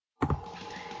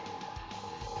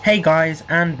Hey guys,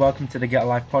 and welcome to the Get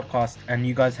Alive podcast. And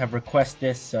you guys have requested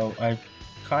this, so I've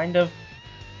kind of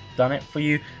done it for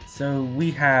you. So we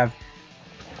have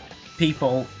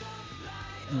people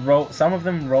some of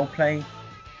them role play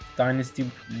Dynasty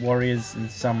Warriors,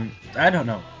 and some I don't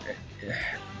know.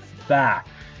 Bah.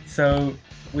 So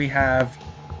we have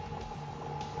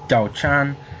Dao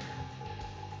Chan.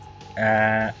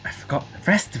 I forgot the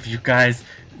rest of you guys.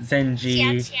 Ciao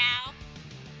Zenji. ciao.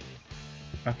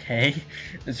 Okay,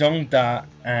 Zhongda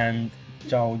and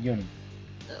Zhao Yun.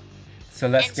 So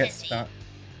let's And get Zenji. started.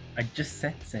 I just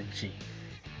said Zenji.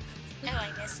 Oh, I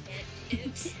missed it.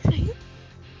 Oops.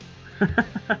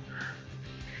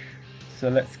 So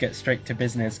let's get straight to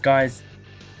business, guys.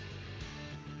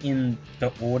 In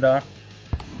the order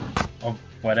of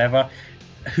whatever,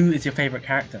 who is your favorite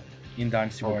character in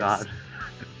Dynasty Oh Warriors? God.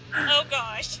 Oh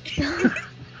gosh.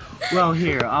 Well,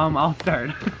 here, I'll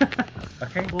start.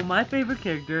 Okay. Well, my favorite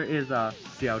character is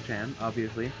Xiao Chan,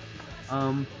 obviously.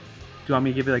 Do you want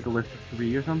me to give you like a list of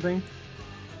 3 or something?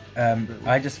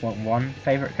 I just want one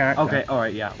favorite character. Okay, all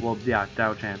right, yeah. Well, yeah,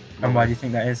 Xiao Chan. And why do you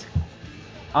think that is?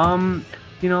 A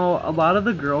lot of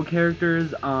the girl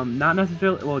characters, not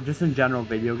necessarily, well, just in general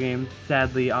video games,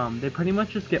 sadly, they pretty much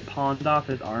just get pawned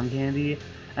off as arm candy.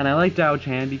 And I like Dao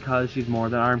Chan because she's more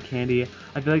than arm candy.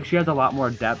 I feel like she has a lot more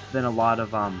depth than a lot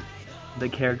of the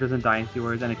characters in Dynasty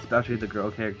Warriors, and especially the girl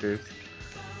characters.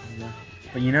 Yeah.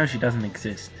 But you know she doesn't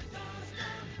exist.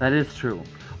 That is true.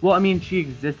 Well, I mean, she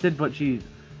existed, but she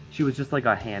was just like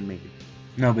a handmaid.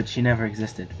 No, but she never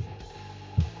existed.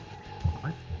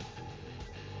 What?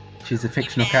 She's a You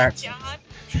fictional mad, character.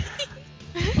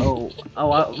 John?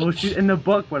 Well, she's in the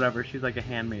book, whatever. She's like a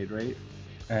handmaid, right?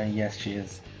 Yes, she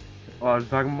is. Well, I was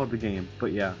talking about the game,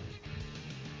 but yeah.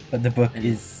 But the book And-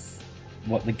 is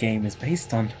what the game is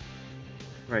based on.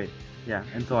 Right. Yeah,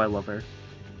 and so I love her.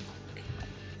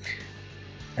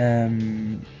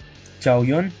 Zhao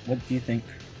Yun, what do you think?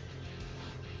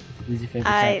 Who's your favorite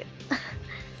character?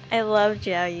 I love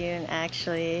Jiao Yun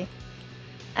actually.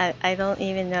 I don't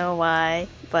even know why,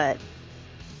 but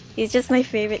he's just my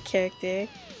favorite character.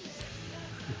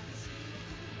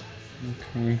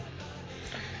 Okay.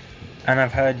 And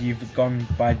I've heard you've gone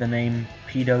by the name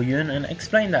Pedo Yun, and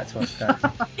explain that to us, guys.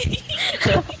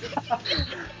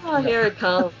 Oh, here it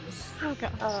comes. Oh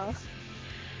gosh.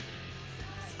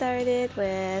 Started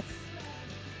with,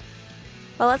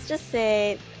 well, let's just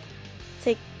say,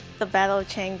 take the Battle of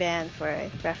Changban for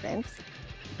reference,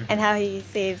 and how he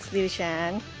saves Liu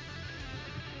Shan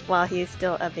while he's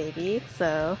still a baby.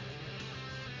 So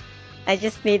I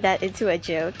just made that into a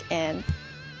joke and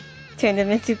turned him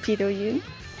into Pedo Yun.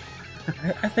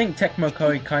 I think Tecmo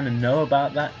Koei kind of know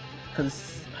about that, because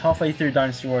halfway through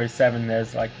Dynasty Warriors 7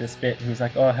 there's like this bit who's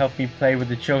like, oh, help me play with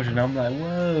the children. I'm like,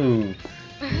 whoa.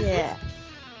 Yeah,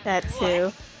 that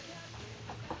too.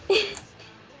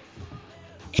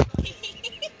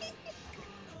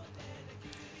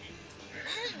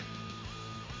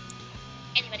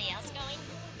 Anybody else going?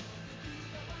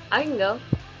 I can go.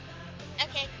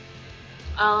 Okay.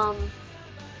 Um,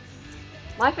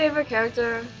 my favorite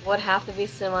character would have to be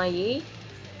Sima Yi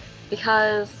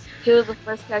because he was the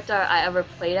first character I ever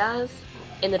played as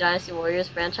in the Dynasty Warriors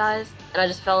franchise, and I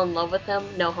just fell in love with him.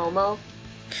 No homo.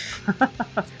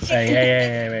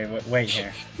 Wait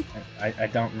here. I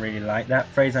don't really like that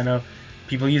phrase. I know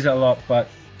people use it a lot, but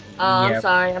I'm yeah.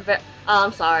 sorry.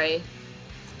 I'm sorry.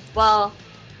 Well,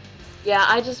 yeah,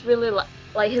 I just really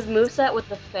like his moveset with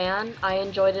the fan. I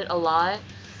enjoyed it a lot,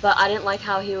 but I didn't like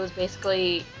how he was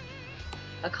basically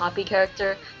a copy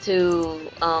character to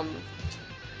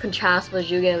contrast with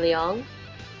Zhuge Liang.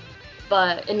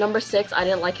 But in number 6, I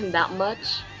didn't like him that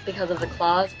much because of the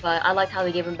claws, but I liked how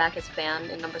they gave him back his fan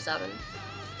in number 7.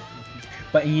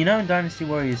 But you know in Dynasty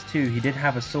Warriors 2 he did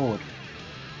have a sword.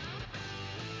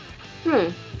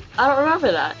 I don't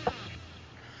remember that.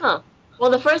 Huh.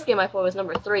 Well, the first game I played was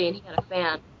number 3, and he had a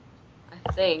fan, I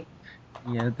think.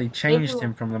 Yeah, they Maybe changed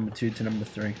him from number 2 to number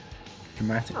 3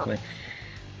 dramatically.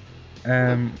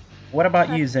 Hmm. What about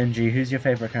you, Zenji? Who's your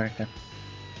favorite character?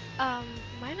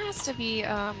 Mine has to be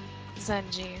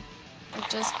Zenji. I've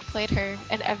just played her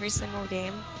in every single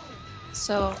game.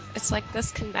 So it's like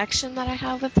this connection that I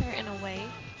have with her in a way.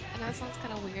 I know it sounds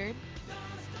kind of weird,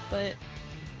 but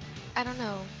I don't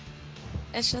know.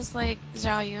 It's just like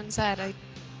Zhao Yun said, I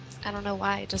don't know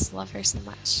why, I just love her so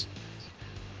much.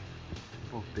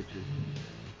 Both bitches.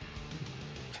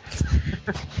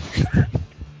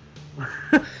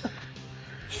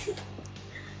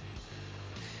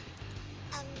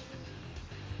 Um,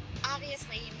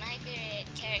 obviously my favorite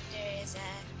character is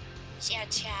Xiao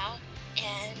Qiao,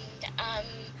 and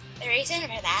the reason for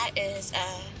that is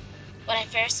when I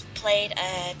first played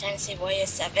Dynasty Warriors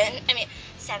 7, I mean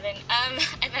 7, I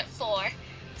meant 4,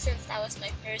 since that was my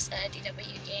first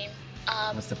DW game.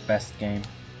 It was the best game.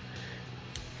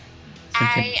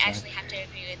 Continue, I sorry. actually have to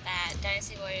agree with that.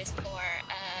 Dynasty Warriors 4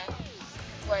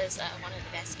 was one of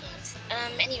the best games.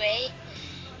 Anyway,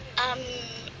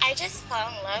 I just fell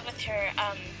in love with her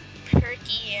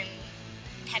perky and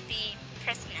peppy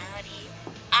personality.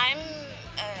 I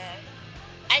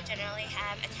generally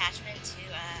have attachment to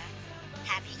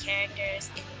happy characters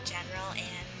in general,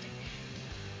 and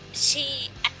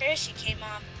at first she came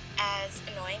off as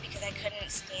annoying because I couldn't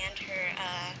stand her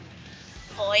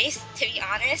voice, to be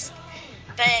honest.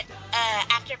 But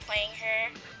after playing her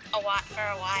for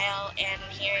a while and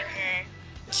hearing her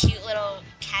cute little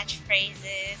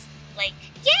catchphrases like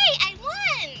 "Yay, I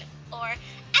won!" or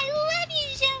 "I love you,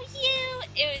 Zhou Yu,"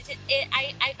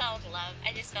 I fell in love.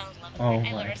 I just fell in love with Oh her.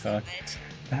 I love my her so god. much.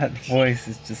 That voice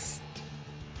is just.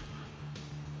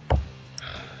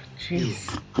 Jeez.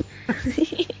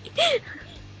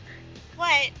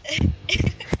 What?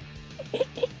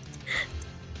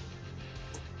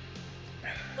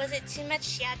 Was it too much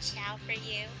Xiao Qiao for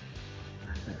you?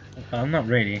 Not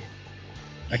really.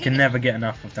 I can never get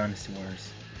enough of Dynasty Warriors.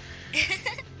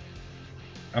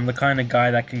 I'm the kind of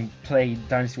guy that can play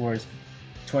Dynasty Warriors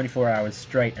 24 hours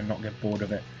straight and not get bored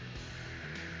of it.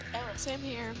 Oh, Same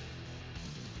here.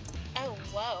 oh,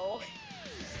 whoa.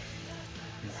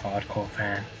 I'm a hardcore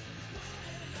fan.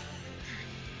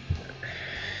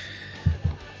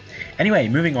 Anyway,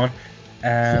 moving on.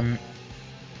 I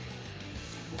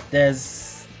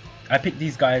picked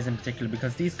these guys in particular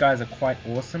because these guys are quite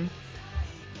awesome.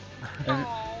 And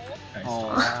Aww.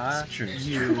 Aw, it's true. Why,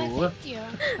 you.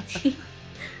 thank you.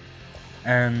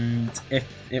 And if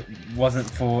it wasn't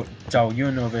for Zhao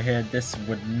Yun over here, this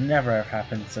would never have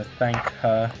happened. So thank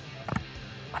her.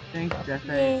 Thanks, Jesse.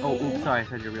 Yay. Oh, oops, sorry, I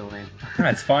said your real name.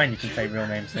 That's fine. You can say real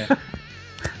names here.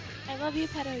 I love you,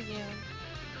 Pedo Yoon.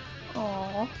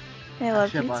 Aw. I love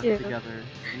Ship you us too. together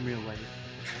in real life.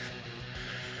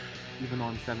 Even though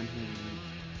I'm 17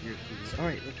 years old.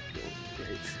 Alright, let's go.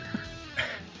 Great.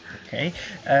 Okay.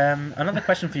 Another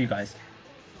question for you guys.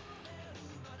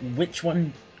 Which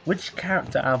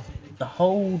character out of the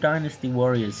whole Dynasty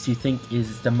Warriors do you think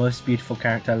is the most beautiful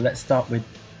character? Let's start with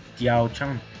Diao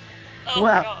Chan. Oh,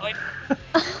 Well. God.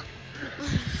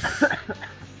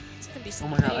 It's gonna be Oh some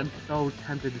my god, fight. I'm so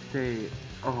tempted to say.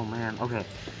 Oh man, okay.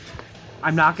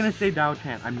 I'm not gonna say Dao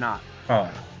Chan. I'm not. Oh,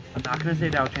 I'm not gonna say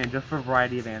Dao Chan just for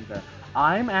variety of answer.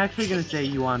 I'm actually gonna say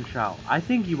Yuan Shao. I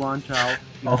think Yuan Shao is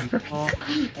Oh. beautiful,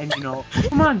 and you know,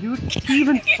 come on, dude, she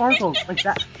even sparkles like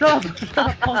that. Shut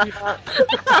up, Paul.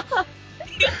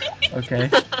 okay.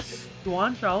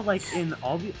 Yuan Shao, like in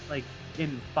all the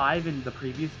in 5 in the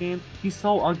previous games, he's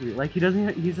so ugly. Like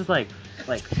he's just like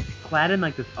clad in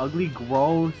like this ugly,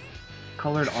 gross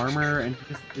colored armor, and he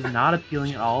just is not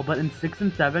appealing at all. But in 6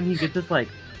 and 7, he gets this like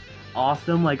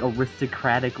awesome like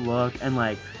aristocratic look, and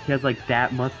like he has like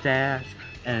that mustache,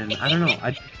 and I don't know,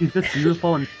 he's just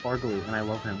beautiful and sparkly, and I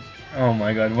love him. Oh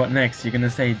my god, what next? You're gonna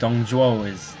say Dong Zhuo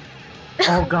is.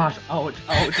 Oh gosh, ouch.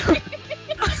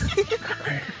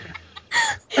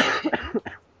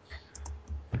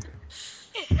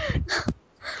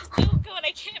 Oh, God,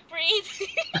 I can't breathe.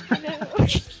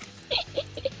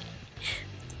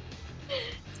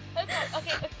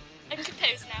 Okay, I'm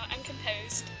composed now. I'm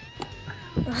composed.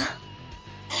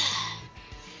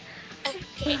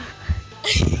 Okay.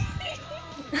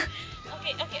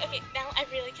 okay. Now I'm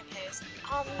really composed.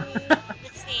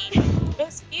 Let's see.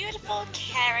 Most beautiful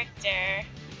character.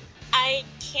 I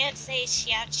can't say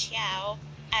Xiao Qiao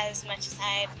as much as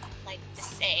I'd like to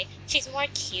say. She's more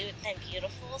cute than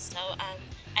beautiful, so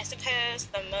I suppose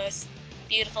the most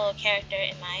beautiful character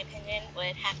in my opinion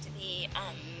would have to be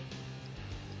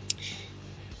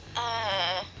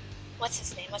what's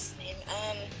his name?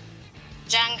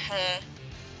 Zhang He.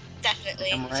 Definitely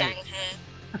Damn right. Zhang He.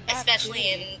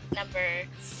 Especially in number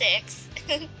 6.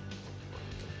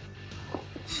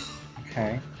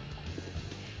 Okay.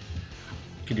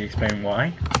 Could you explain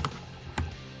why?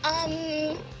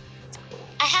 I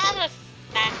have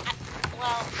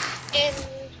in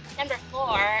number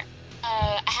 4,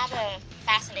 I have a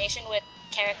fascination with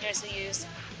characters who use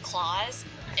claws,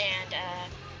 and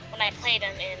when I played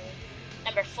him in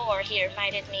number 4, he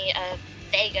reminded me of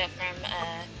Vega from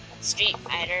Street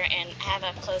Fighter, and I have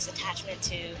a close attachment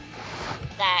to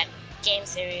that game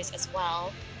series as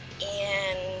well.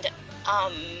 And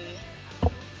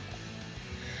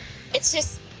it's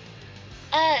just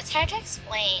it's hard to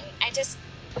explain. I just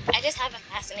have a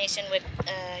fascination with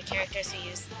characters who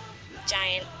use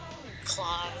giant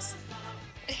claws.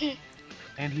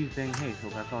 And he's saying, hey, so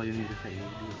that's all you need to say. He's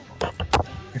beautiful.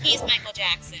 He's Michael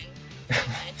Jackson. Pretty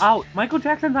much. Oh, Michael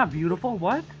Jackson's not beautiful?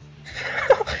 What?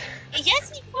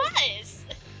 Yes, he was.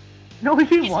 No,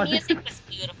 he His wasn't. music was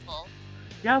beautiful.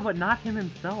 Yeah, but not him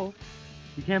himself.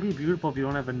 You can't be beautiful if you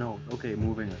don't have a nose. Okay,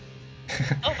 moving on.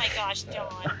 Oh my gosh,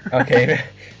 John. Okay,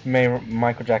 may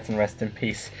Michael Jackson rest in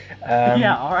peace.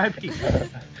 Yeah, R.I.P.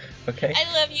 Okay. I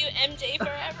love you, MJ,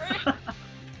 forever.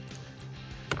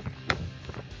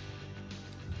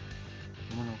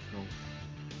 Someone else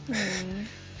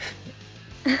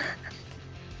go.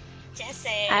 Jesse,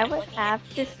 I I'm would looking have at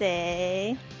to you.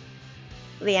 say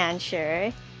Lian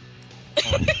Sure.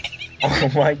 Oh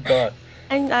my god.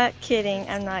 I'm not kidding.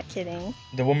 I'm not kidding.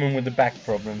 The woman with the back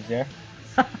problems, yeah?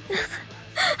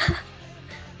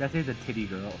 Jesse's a titty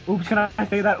girl. Oops, can I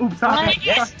say that? Oops, sorry.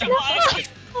 Yes. John.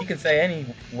 You can say any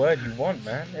word you want,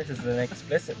 man. This is an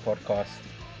explicit podcast.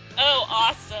 Oh,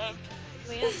 awesome.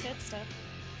 Leon's good stuff.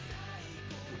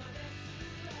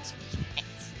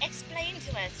 Explain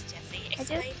to us, Jesse.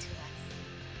 Explain to us.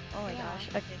 Oh my Yeah. gosh.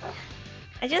 Okay.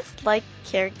 I just like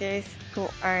characters who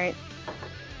aren't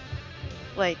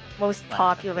like most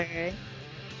popular,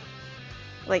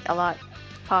 like a lot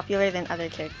popular than other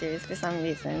characters for some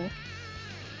reason.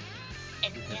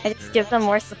 And I just give them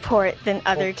more support than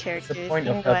other What's characters, the point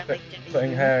even of though her I like Debbie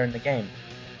putting Yu. her in the game?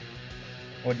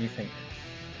 What do you think?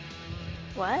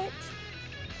 What?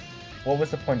 What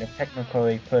was the point of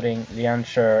technically putting Lian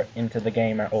Sure into the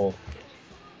game at all?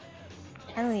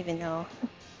 I don't even know.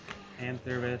 Fan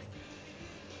service.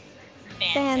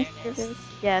 fan service.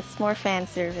 Yes, more fan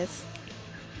service.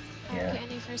 Yeah.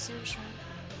 Candy for Sunshine.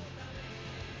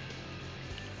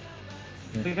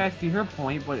 You guys see her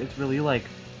point, but it's really like,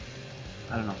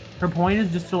 I don't know. Her point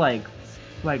is just to like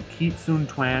keep Sun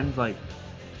Twan's like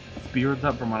spirits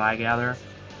up, from what I gather.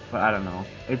 But I don't know.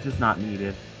 It's just not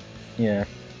needed. Yeah.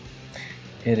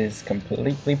 It is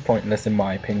completely pointless in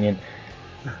my opinion.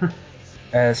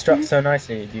 Struck so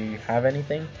nicely, do you have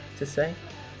anything to say?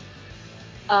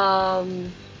 Who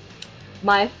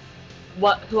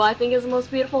I think is the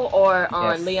most beautiful, or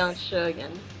on Yes. Leon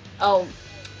Shugan? Oh,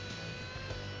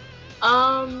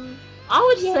 I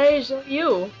would say Zhou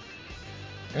Yu.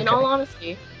 In all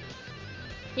honesty,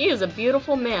 he is a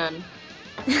beautiful man.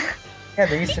 Yeah,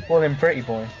 they used to call him Pretty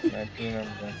Boy. I do remember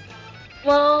that.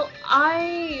 Well,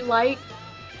 I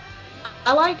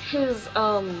like his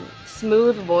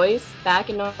smooth voice back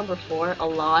in number 4 a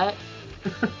lot.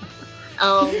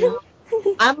 I'm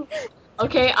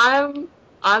okay. I'm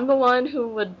the one who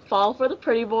would fall for the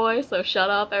pretty boy. So shut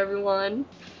up, everyone.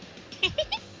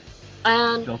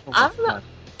 And Just a I little don't know.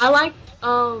 cut.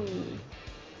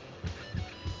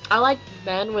 I like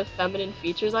men with feminine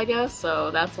features, I guess. So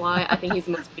that's why I think he's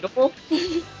the most beautiful.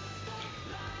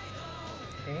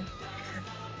 Okay.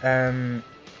 Jen.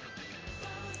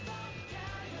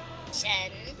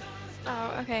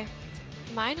 Oh, okay.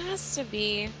 Mine has to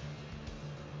be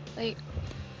like,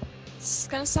 it's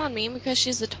gonna sound mean because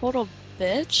she's a total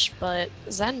bitch, but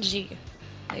Zenji.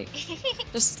 Like,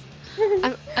 just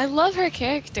I love her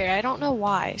character. I don't know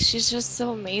why. She's just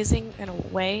so amazing in a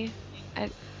way.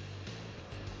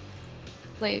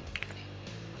 Like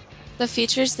the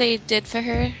features they did for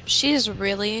her. She's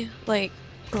really like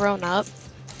grown up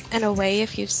in a way.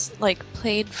 If you've like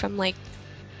played from like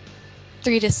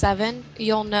 3 to 7,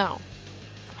 you'll know.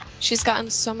 She's gotten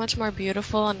so much more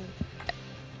beautiful, and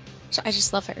I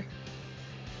just love her.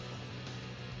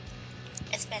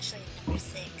 Especially number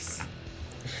 6.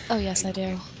 Oh yes, I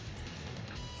do.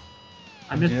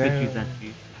 I miss Yeah. bitchy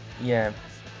Zenji. Yeah.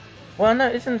 Well, no,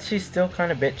 isn't she still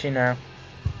kind of bitchy now?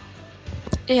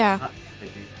 Yeah. Not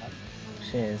bitchy.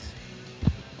 She is.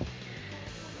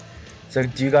 So,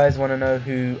 do you guys want to know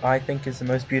who I think is the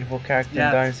most beautiful character in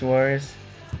Yes. Dynasty Warriors?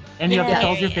 And you have to Yeah.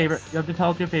 tell us your Darius. favorite. You have to tell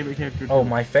us your favorite character too. Oh,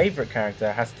 my favorite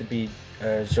character has to be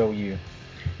Zhou Yu.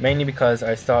 Mainly because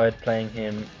I started playing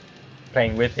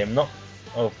with him. Not.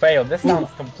 Oh, failed. This sounds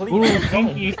completely Ooh, wrong.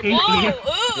 kinky, kinky. Whoa!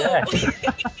 Ooh! Yeah.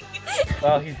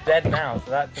 Well, he's dead now,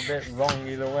 so that's a bit wrong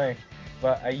either way.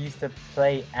 But I used to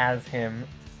play as him.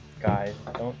 Guys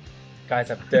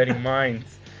have dirty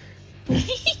minds.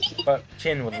 But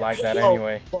Chin would like that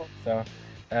anyway. So,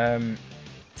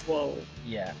 Whoa.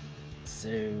 yeah. So,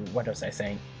 what was I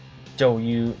saying? Zhou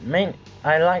Yu.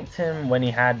 I liked him when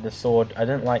he had the sword. I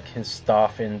didn't like his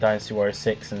staff in Dynasty Warriors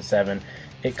 6 and 7.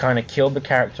 It kind of killed the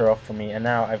character off for me, and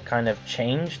now I've kind of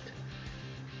changed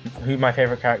who my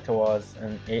favorite character was,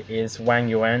 and it is Wang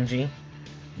Yuanji.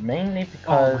 Mainly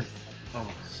because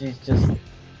she's just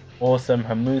awesome.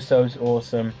 Her Muso's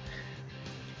awesome.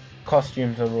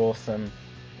 Costumes are awesome.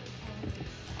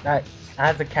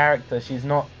 As a character, she's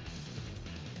not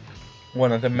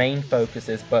one of the main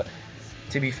focuses. But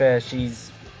to be fair,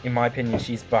 in my opinion,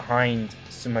 she's behind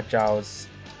Sima Zhao's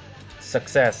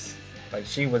success. Like,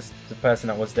 she was the person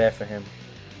that was there for him.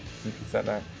 And things like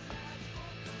that.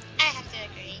 I have to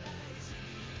agree.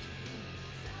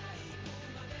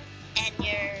 And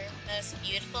your most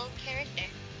beautiful character?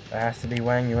 That has to be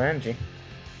Wang Yuanji.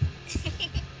 She's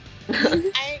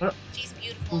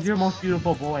beautiful Who's as your well. most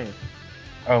beautiful boy?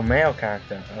 Oh, male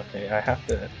character. Okay,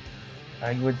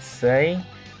 I would say.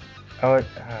 This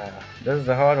is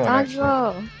a hard one, actually.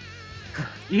 Tanjiro.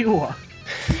 Ew.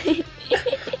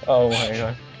 Oh my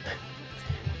god.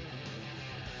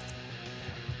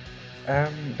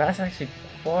 That's actually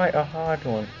quite a hard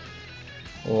one.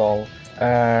 Lol. Get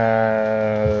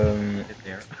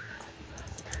there.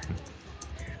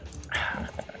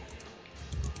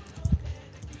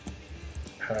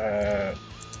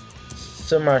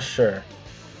 Sima Sure.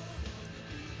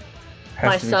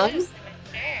 My Has to be. son? Sure.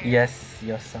 Yes,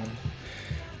 your son.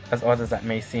 As odd as that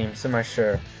may seem, Sima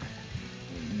Sure.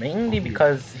 Mainly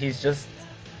because he just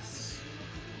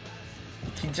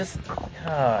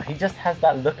has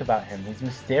that look about him. He's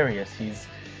mysterious.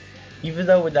 Even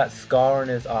though with that scar on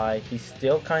his eye, he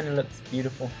still kind of looks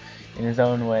beautiful in his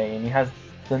own way, and he has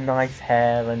the nice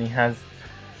hair, and he has,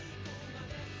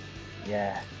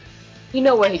 yeah. You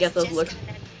know where I he was gets those just looks.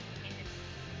 gonna-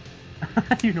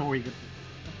 You know where you get.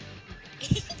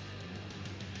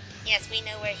 Yes, we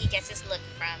know where he gets his look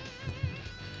from.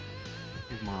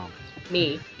 His mom.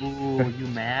 Me. Ooh, you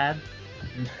mad?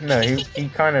 No, he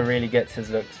kind of really gets his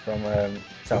looks from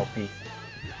Cao Pi.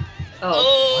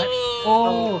 Oh.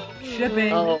 Oh,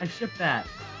 shipping. Oh. I ship that.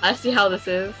 I see how this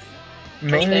is.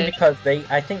 Mainly Okay. because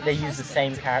I think they use the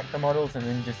same character models and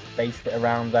then just based it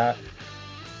around that.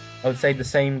 I would say the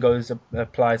same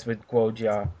applies with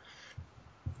Guojia.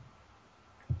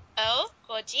 Oh,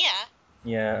 Gojia.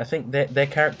 Yeah, I think their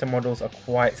character models are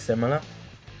quite similar.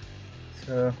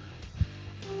 So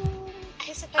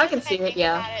I suppose I can if see I it, think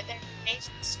yeah. about it, their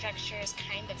facial structure is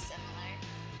kind of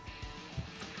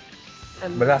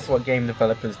similar. but that's what game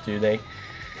developers do.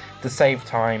 To save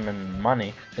time and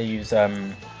money, they use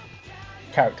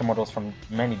character models from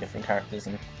many different characters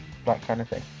and that kind of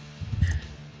thing.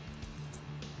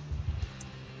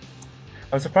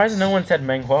 I'm surprised no one said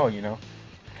Meng Huo, you know.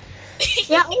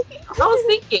 Yeah,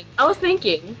 I was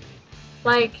thinking.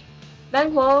 Like,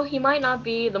 Meng Huo, he might not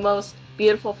be the most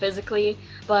beautiful physically,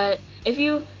 but if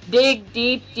you dig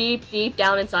deep, deep, deep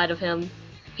down inside of him,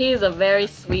 he is a very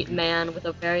sweet man with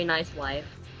a very nice wife.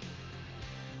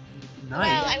 Nice.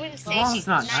 Well, I wouldn't say Well, she's it's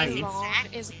not nice nice.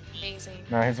 exactly. Is amazing.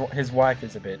 No, his wife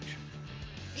is a bitch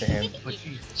to him. But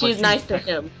She's nice to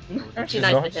him. No, She's she's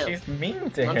nice not. to him. She's mean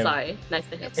to I'm him. sorry, nice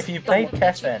to him. It's- If you it's play the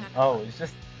bitchy Teffen, kind. oh, it's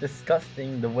just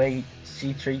disgusting the way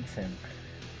she treats him.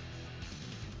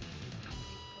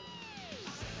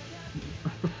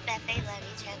 That they love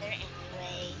each other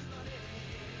anyway.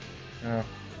 Oh.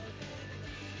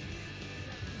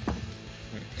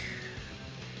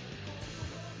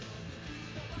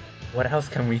 What else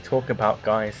can we talk about,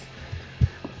 guys?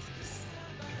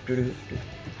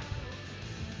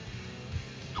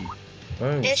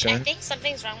 Oh, Bish, I think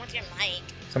something's wrong with your mic.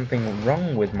 something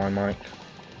wrong with my mic.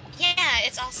 Yeah,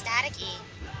 it's all staticky.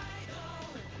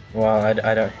 Well,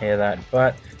 I don't hear that,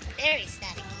 but Very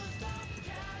staticky.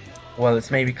 well, it's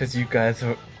maybe because you guys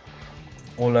are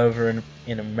all over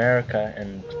in America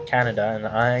and Canada, and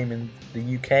I'm in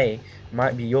the UK.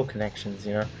 Might be your connections,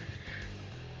 you know.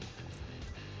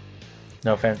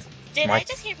 No offense. Did Mike. I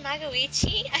just hear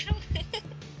Magoichi? I don't.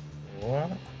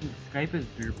 What? Skype is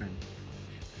derping.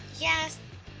 Yes,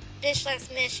 Bish, let's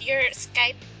miss your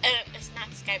Skype. It's not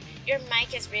Skype. Your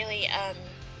mic is really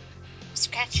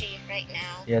scratchy right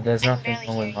now. Yeah, there's I can nothing barely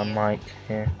wrong with hear my you. mic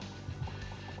here.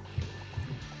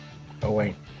 Oh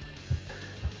wait.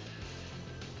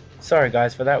 Sorry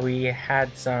guys for that. We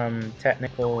had some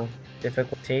technical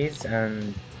difficulties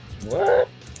and what?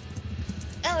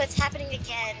 Oh, it's happening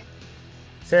again.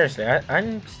 Seriously,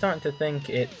 I'm starting to think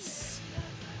it's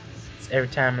every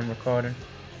time I'm recording,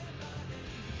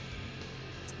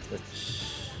 which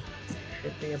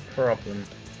should be a problem.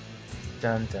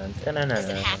 Dun dun dun dun Does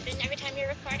it dun. happen every time you're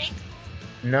recording?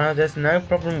 No, there's no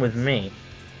problem with me.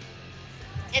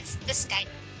 It's the Skype.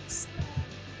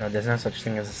 No, there's no such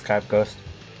thing as a Skype ghost.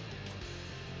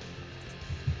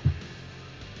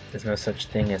 There's no such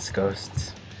thing as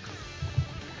ghosts.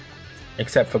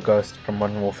 Except for Ghost from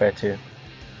Modern Warfare 2.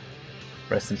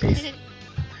 Rest in peace.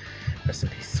 Rest in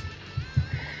peace.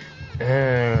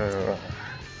 No.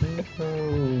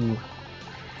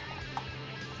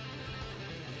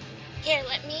 Here,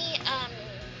 let me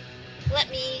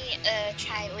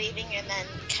try leaving and then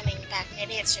coming back.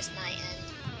 Maybe it's just my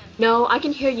end. No, I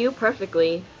can hear you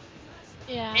perfectly.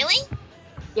 Yeah. Really?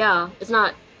 Yeah, it's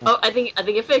not. Oh, I think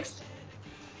it fixed.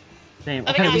 Same. Oh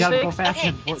my Okay, we gosh. gotta go Fixed. fast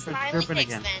Okay, because it's we're finally dripping fixed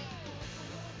again. then.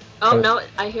 Oh Oh. no,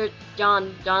 I hear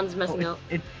John. John's Oh, messing up.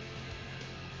 it's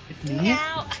me?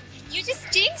 No, you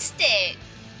just jinxed it.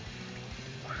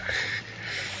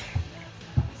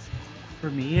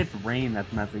 For me, it's Rain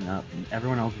that's messing up. And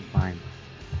everyone else is fine.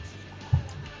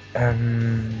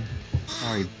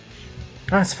 Sorry.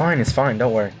 No, it's fine. It's fine.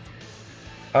 Don't worry.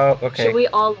 Oh, okay. Should we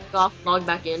all log off and log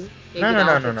back in? Maybe No,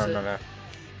 that'll no, no, fix no, it.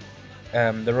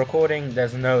 no, no. The recording,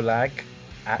 there's no lag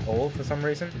at all for some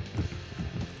reason.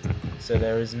 So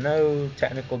there is no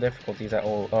technical difficulties at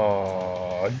all.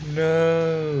 Oh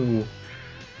no!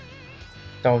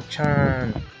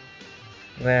 Dao-chan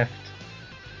left.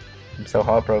 I'm so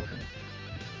heartbroken.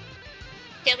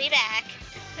 He'll be back.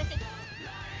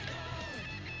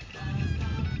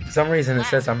 For some reason it Wow.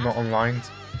 says I'm not online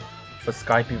for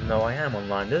Skype even though I am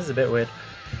online. This is a bit weird.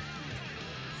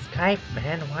 Skype,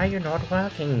 man, why are you not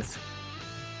working?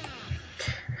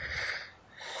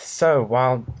 So,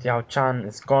 while Diao-chan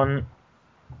is gone,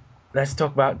 let's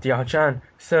talk about Diao-chan.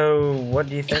 So, what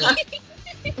do you think?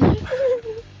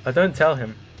 Don't tell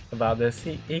him about this.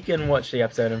 He can watch the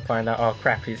episode and find out, oh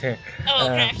crap, he's here. Oh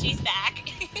crap, she's back.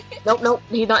 Nope.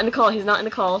 He's not in the call. He's not in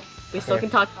the call. We still Okay. can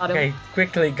talk about him. Okay,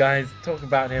 quickly guys, talk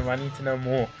about him. I need to know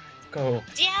more. Go.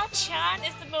 Diao-chan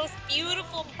is the most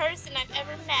beautiful person I've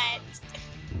ever met.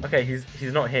 Okay,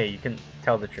 he's not here. You can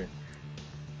tell the truth.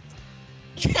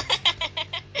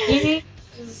 He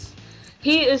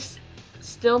is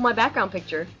still my background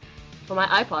picture for my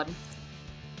iPod.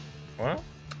 What?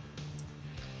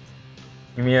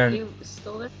 You mean You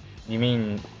still there? you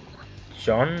mean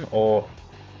Sean or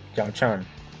Diao-chan?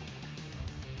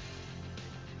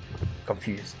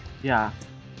 Confused. Yeah.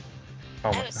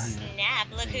 Oh my Oh god. snap,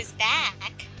 look who's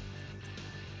back.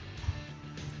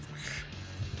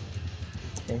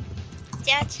 Okay.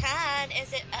 Diao-chan,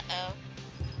 is it? Uh-oh.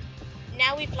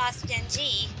 Now we've lost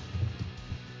Genji.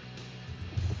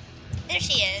 There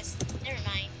she is. Never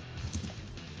mind.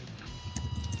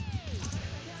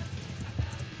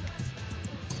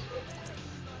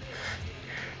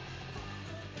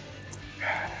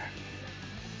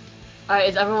 Alright,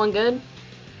 is everyone good?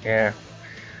 Yeah.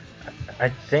 I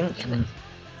think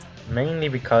mainly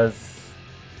because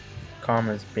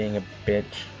Karma's being a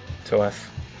bitch to us.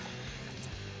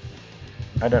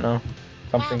 I don't know.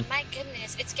 Something. Wow, my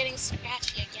goodness, it's getting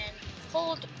scratchy again.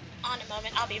 Hold on a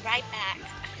moment, I'll be right back.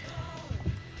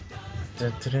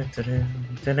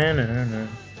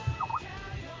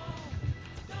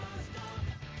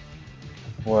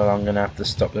 Well, I'm gonna have to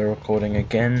stop the recording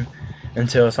again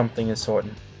until something is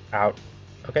sorted out.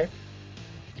 Okay?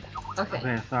 Okay.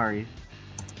 Okay, sorry.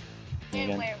 Where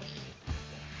Again. were we?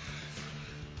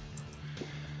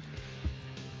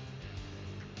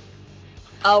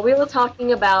 We were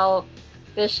talking about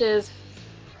Fish's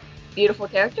beautiful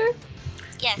character.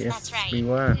 Yes, Yes, that's right. we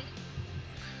were.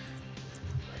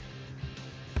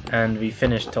 And we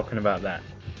finished talking about that,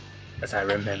 as I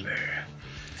remember.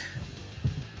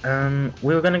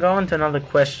 We were gonna go on to another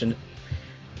question.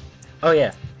 Oh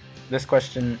yeah, this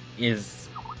question is.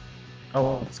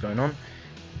 Oh, what's going on?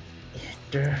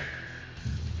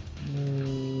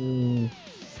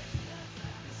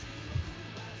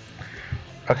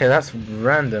 Okay, that's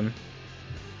random.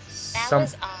 That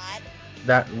was odd.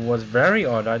 That was very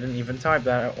odd. I didn't even type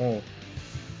that at all.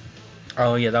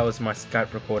 Oh yeah, that was my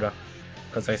Skype recorder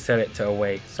because I set it to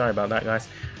away. Sorry about that, guys.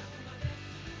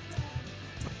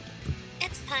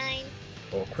 It's fine.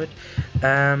 Awkward.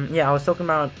 Yeah, I was talking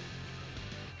about.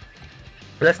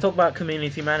 Let's talk about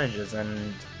community managers,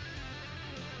 and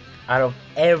out of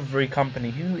every company,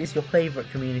 who is your favorite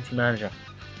community manager?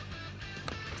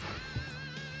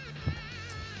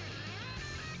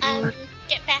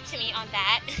 Get back to me on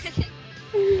that.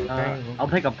 I'll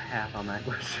take a pass on that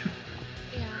question.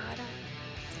 Yeah, I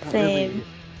don't. Same.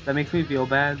 That makes me feel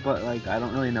bad, but like I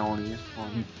don't really know any. You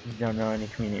don't know any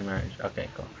community manager? Okay,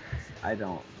 cool. I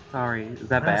don't. Sorry. Is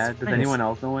that That's bad? Does fine. anyone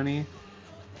else know any?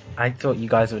 I thought you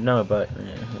guys would know, but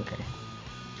yeah, okay.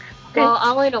 Well,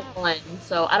 I only know one,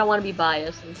 so I don't want to be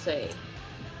biased and say,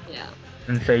 yeah.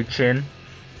 And say Chin.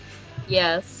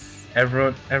 Yes.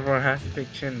 Everyone has to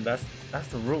pick Chin. That's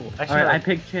the rule. Actually, Alright, no, I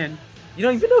picked Chin. you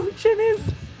don't even know who Chin is.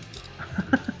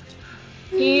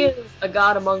 He is a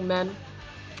god among men.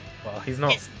 Well, he's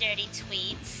not. His dirty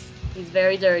tweets. He's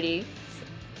very dirty.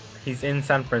 He's in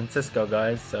San Francisco,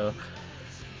 guys. So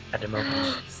at the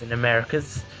moment, he's in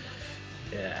Americas.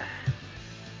 Yeah.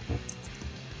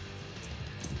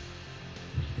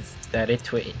 His dirty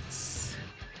tweets.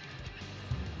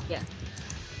 Yeah.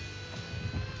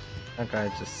 That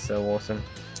guy's just so awesome.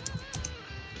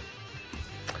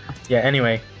 Yeah,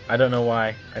 anyway, I don't know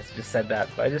why I just said that,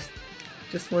 but I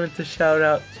just wanted to shout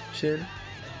out Chin.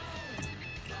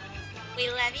 We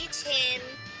love you, Chin.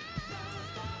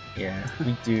 Yeah,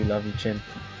 we do love you, Chin.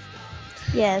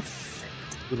 Yes.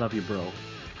 We love you, bro.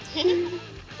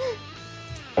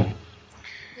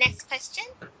 Next question.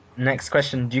 Next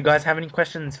question. Do you guys have any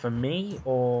questions for me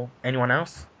or anyone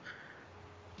else?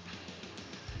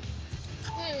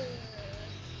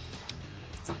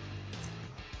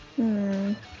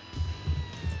 Hmm.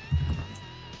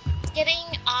 Getting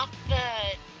off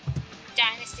the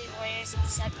Dynasty Warriors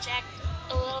subject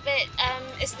a little bit,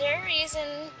 is there a reason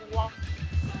why,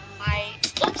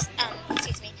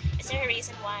 excuse me, is there a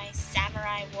reason why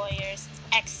Samurai Warriors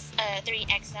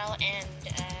 3XL and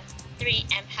 3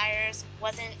 Empires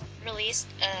wasn't released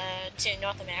to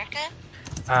North America?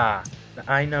 Ah,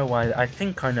 I know why. I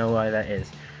think I know why that is.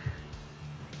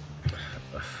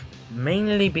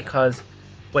 Mainly because,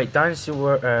 wait,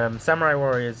 Samurai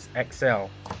Warriors XL.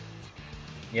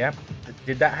 Yeah,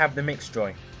 did that have the mixed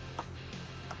joy?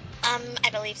 I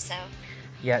believe so.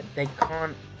 Yeah, they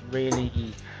can't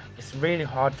really. It's really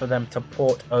hard for them to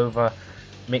port over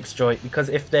mixed joy because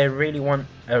if they really want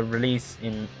a release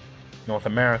in North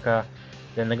America,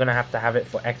 then they're gonna have to have it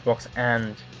for Xbox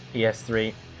and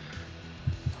PS3.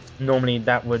 Normally,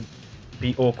 that would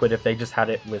be awkward if they just had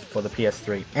it for the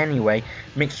PS3. Anyway,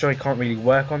 mixed joy can't really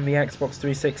work on the Xbox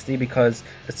 360 because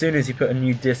as soon as you put a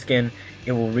new disc in,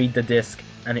 it will read the disc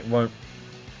and it won't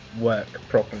work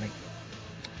properly.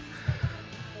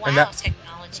 Wow, And that's-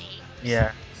 technology.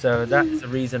 Yeah, so that's the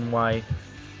reason why.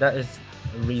 That is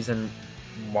the reason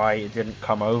why it didn't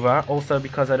come over. Also,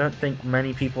 because I don't think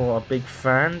many people are big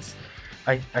fans.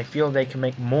 I feel they can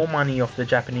make more money off the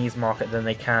Japanese market than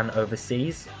they can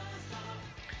overseas.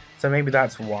 So maybe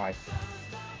that's why.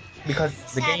 Because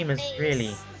the Sad game is face.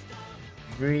 really,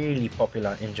 really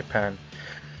popular in Japan.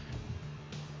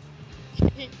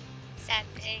 Sad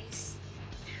face.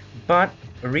 But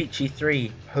Orichi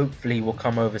 3 hopefully will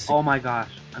come over soon. Oh my gosh,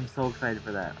 I'm so excited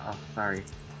for that. Oh, sorry.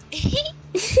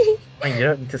 Man, you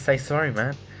don't need to say sorry,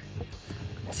 man.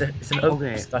 It's an open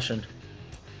Okay. discussion.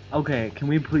 Okay, can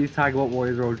we please talk about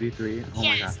Warriors Road G3? Oh my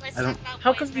Yes, gosh. let's I talk don't. about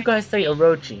How Boys come you Road guys say G3.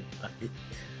 Orochi?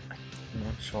 I'm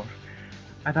not sure.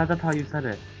 I thought that's how you said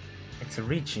it. It's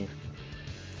Orichi.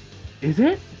 Is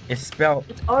it? It's spelled.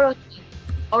 It's Orochi.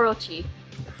 Orochi.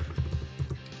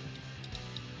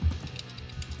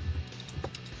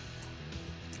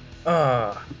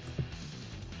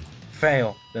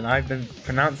 Fail. Then I've been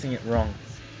pronouncing it wrong.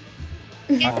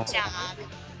 Good Oh. job.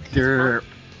 Derp.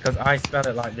 Because I spell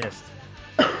it like this.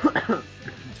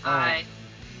 Hi.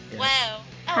 Yes. Whoa.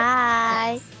 Oh,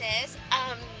 Hi. sis,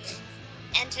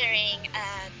 entering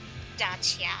Da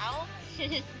Chiao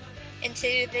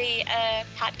into the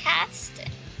podcast.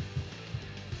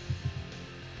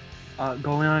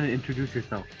 Go on and introduce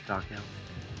yourself, Doc.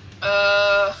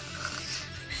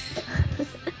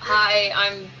 Hi,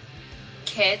 I'm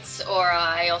Kits, or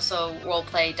I also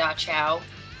roleplay Da Chow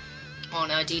on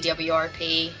a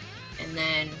DWRP, and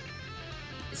then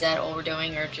is that all we're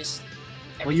doing, or just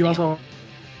Well, you everything also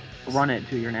run it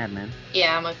too. You're an admin. else?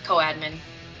 Yeah, I'm a co-admin.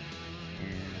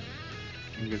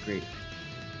 And you're great.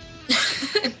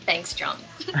 Thanks, John.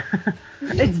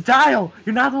 It's Dial!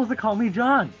 You're not supposed to call me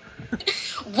John!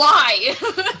 Why?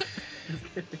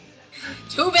 Just kidding.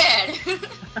 Too bad.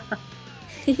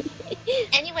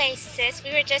 Anyway, sis,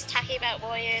 we were just talking about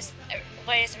Warriors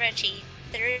Orochi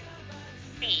 3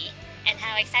 and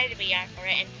how excited we are for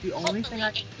it, and The only thing hopefully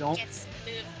I don't- it gets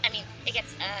moved. I mean, it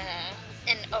gets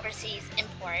an overseas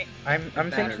import. I'm better.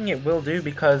 thinking it will do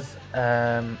because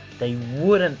they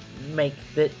wouldn't make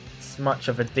this much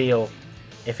of a deal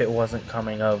if it wasn't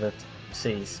coming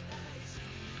overseas.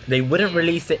 They wouldn't Yeah.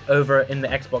 release it over in the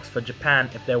Xbox for Japan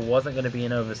if there wasn't going to be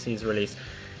an overseas release.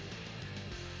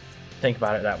 Think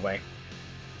about it that way.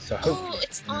 So Oh, hopefully,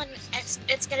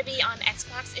 it's gonna be on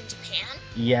Xbox in Japan.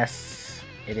 yes,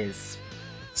 it is.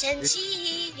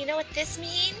 Genji, you know what this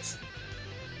means?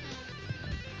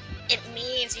 It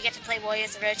means you get to play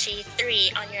Warriors Orochi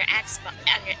 3 on your Xbox.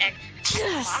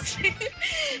 Yes!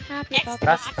 I'm happy about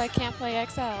Xbox. this, but I can't play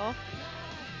XL.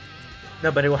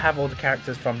 No, but it will have all the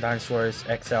characters from Dynasty Warriors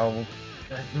XL.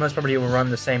 Most probably it will run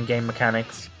the same game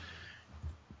mechanics.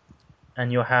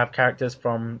 And you'll have characters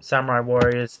from Samurai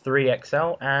Warriors 3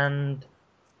 XL and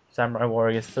Samurai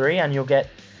Warriors 3, and you'll get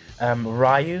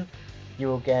Ryu. You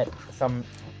will get some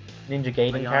Ninja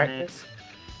Gaiden Bionic. characters.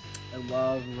 I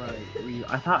love Ryu.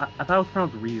 I thought it was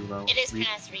pronounced Ryu though. It is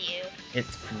pronounced Ryu.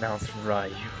 It's pronounced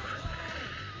Ryu.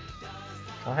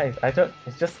 Guys, I don't.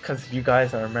 It's just because you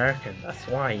guys are American. That's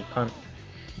why you can't.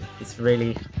 It's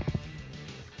really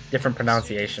different I'm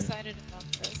pronunciation. super excited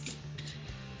about this.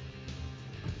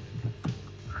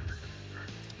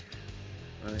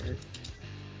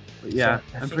 But yeah, So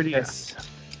I I'm think pretty. there's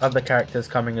other characters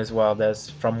coming as well. There's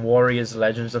from Warriors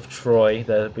Legends of Troy,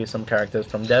 there'll be some characters.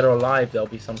 From Dead or Alive, there'll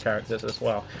be some characters as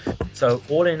well. So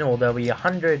all in all, there'll be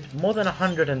more than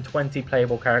 120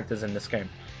 playable characters in this game.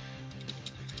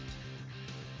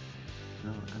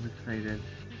 No, I'm excited.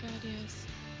 Oh my god, yes.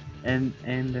 And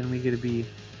then we get to be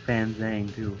Fan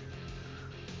Zhang too.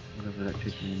 Whatever that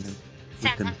chick name is. With the-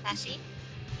 Sansan Fashi.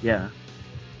 Yeah.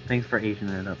 Thanks for Asian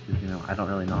it up, because I don't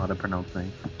really know how to pronounce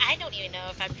things. I don't even know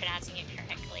if I'm pronouncing it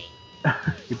correctly.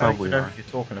 You I probably don't know are. who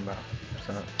you're talking about.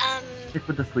 So, Chick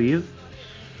with the sleeves?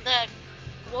 The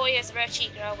Warriors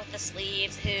Orochi girl with the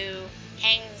sleeves who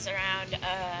hangs around,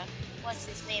 what's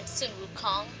his name? Sun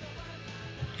Wukong.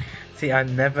 see, I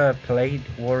never played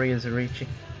Warriors Orochi.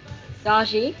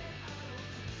 Daji?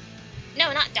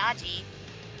 No, not Daji.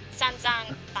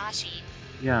 Sansan Fashi.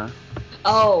 Yeah.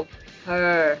 Oh,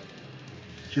 her.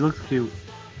 She looks cute.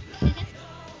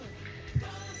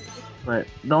 But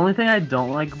the only thing I don't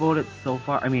like about it so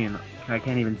far, I mean, I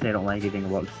can't even say I don't like anything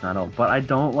about Snuddle, but I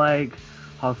don't like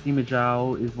how Sima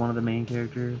Zhao is one of the main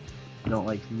characters. I don't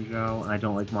like Sima Zhao, and I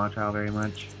don't like Ma Chao very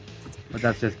much. But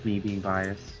that's just me being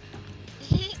biased.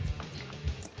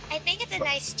 I think it's a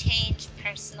nice change,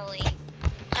 personally.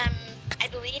 I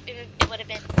believe it would have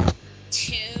been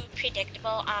too predictable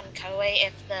on Koei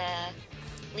if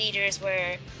the leaders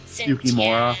were Sun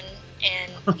Yukimura. Tian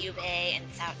and Liu Bei and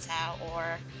Cao Cao,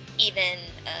 or even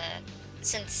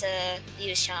Sun Ce,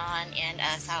 Liu Shan, and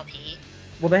Cao Pi.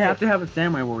 Well, they have to have a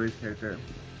Samurai Warriors character.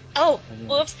 Oh,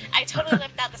 oops! I totally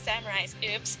left out the samurais.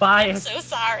 Oops. Bias. I'm so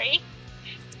sorry.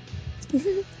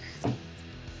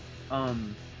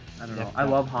 I don't Yep, know. I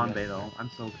love yeah. Hanbei though. I'm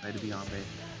so excited to be Hanbei.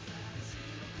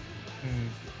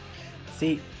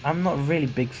 See, I'm not a really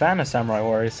big fan of Samurai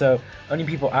Warriors, so only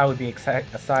people I would be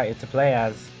excited to play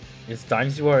as is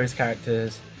Dynasty Warriors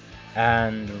characters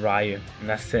and Ryu, and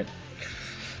that's it.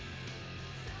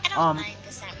 I don't Um, mind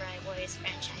the Samurai Warriors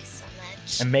franchise so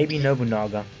much. And maybe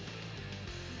Nobunaga.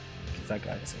 Because that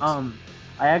guy is awesome.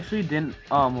 I actually didn't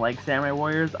like Samurai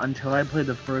Warriors until I played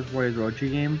the first Warriors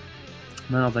Orochi game.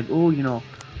 And then I was like, oh,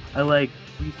 I like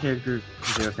these characters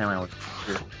because they were Samurai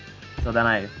Warriors. So then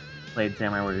I played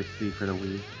Samurai Warriors 3 for the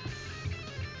Wii.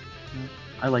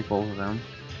 I like both of them.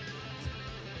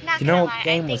 Not You know gonna what lie,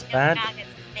 game I was think bad? Nobunaga's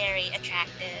very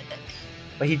attractive.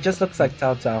 But he just looks like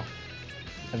Cao Cao.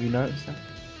 Have you noticed that?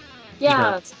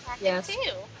 Yeah, Attractive yes.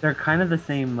 too. They're kind of the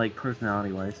same, like,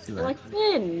 personality-wise, too, They're like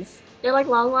actually. twins. They're like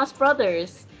long lost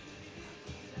brothers.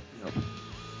 Yep.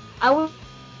 I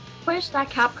wish that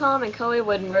Capcom and Koei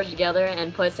would merge together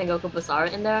and put Sengoku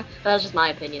Basara in there, but that's just my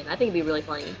opinion. I think it'd be really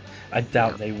funny. I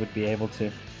doubt they would be able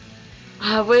to.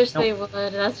 I wish Nope. they would.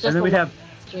 That's And just then a we'd have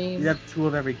dream. two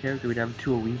of every character. We'd have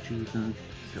two Ouijis and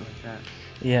shit like that.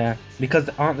 Yeah, because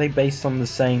aren't they based on the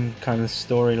same kind of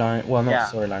storyline? Well, not Yeah.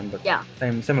 storyline, but Yeah.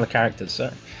 similar characters.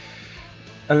 So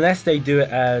unless they do it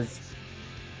as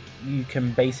you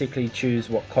can basically choose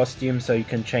what costume, so you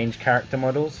can change character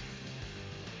models.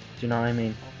 Do you know what I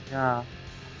mean? Yeah.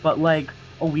 But, like,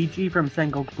 Ouiji from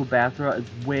Sengoku Basara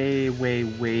is way, way,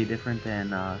 way different than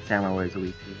Samurai Warriors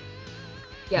Ouiji.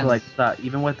 Yes. So, like,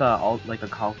 even with a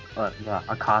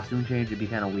costume change, it'd be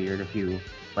kind of weird if you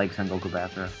like Sengoku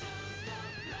Basara.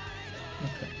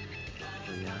 Okay.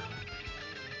 So, yeah.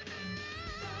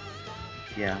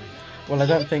 Yeah. Well, I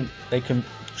don't think they can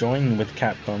join with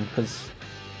Capcom because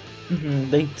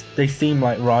they seem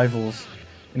like rivals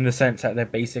in the sense that they're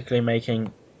basically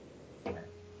making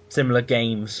similar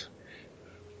games.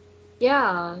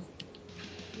 Yeah.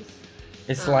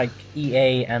 It's like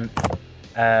EA and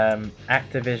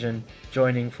Activision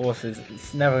joining forces.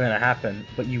 It's never going to happen,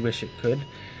 but you wish it could.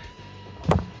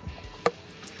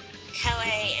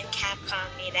 Koei and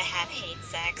Capcom need to have hate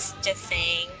sex. Just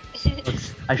saying.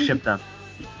 I ship them.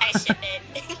 I ship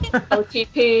it.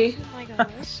 OTP. Oh my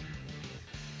gosh.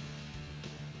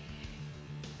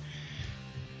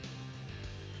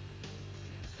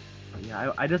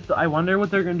 Yeah, I wonder what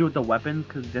they're gonna do with the weapons,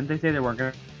 because didn't they say they weren't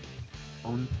gonna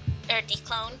own? Or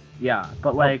declone. Yeah,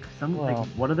 but like well.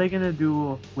 what are they gonna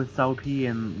do with Cao Pi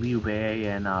and Liu Bei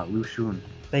and Lu Xun?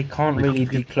 They can't Like, really who's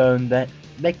gonna- declone that.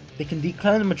 They can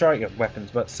declone the majority of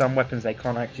weapons, but some weapons they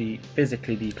can't actually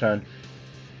physically declone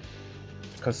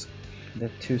because they're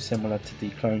too similar to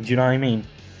declone. Do you know what I mean?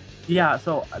 Yeah,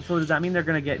 so does that mean they're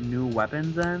gonna get new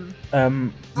weapons then?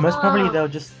 Most probably Ah. they'll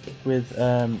just stick with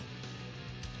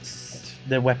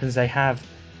the weapons they have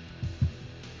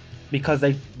because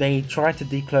they try to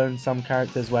declone some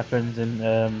characters' weapons in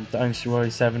Dynasty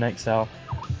Warriors 7 XL,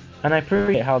 And I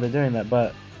appreciate how they're doing that,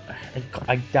 but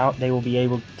I doubt they will be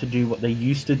able to do what they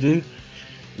used to do,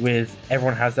 with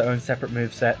everyone has their own separate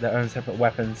moveset, their own separate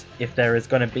weapons, if there is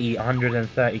going to be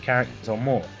 130 characters or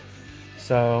more.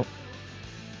 So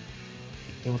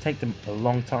it will take them a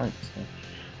long time. So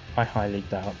I highly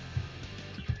doubt.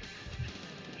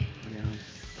 Yeah,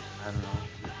 I don't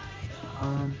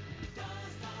know.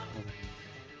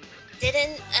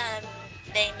 Didn't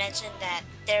they mention that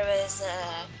there was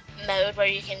a mode where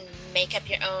you can make up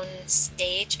your own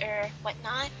stage or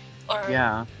whatnot? Or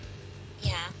Yeah,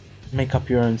 yeah, Make up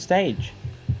your own stage.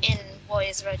 in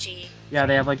Boys Rochi. yeah,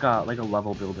 they have like a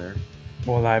level builder.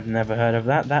 Well, I've never heard of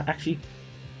that. That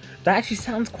actually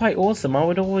sounds quite awesome. I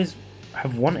would always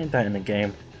have wanted that in a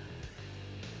game.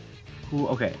 Who?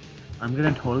 Okay, I'm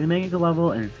gonna totally make a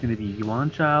level, and it's gonna be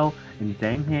Yuan Shao and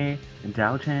Deng He and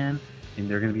Dao Chan, and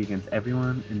they're gonna be against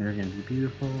everyone, and they're gonna be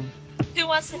beautiful. Who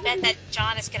wants to bet that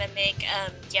John is gonna make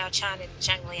Yao Chan and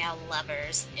Zheng Liao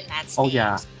lovers in that stage? Oh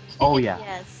yeah, oh yeah,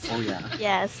 Yes. oh yeah.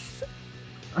 Yes.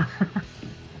 I'm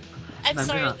I'm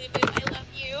sorry, gonna- Lulu. I love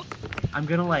you. I'm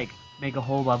gonna like make a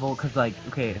whole level, cause like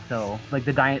okay, so like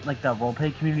the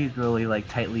roleplay community is really like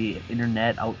tightly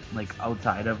internet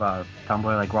outside of Tumblr.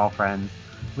 Like we're all friends,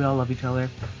 we all love each other.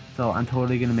 So I'm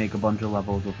totally gonna make a bunch of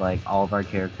levels with like all of our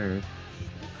characters.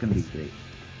 It's gonna be great.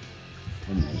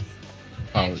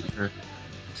 Anyways, oh,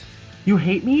 you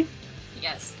hate me?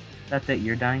 Yes. That's it.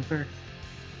 You're dying first.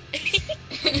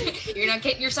 You're not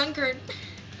getting your sun curd.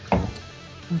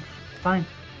 Fine.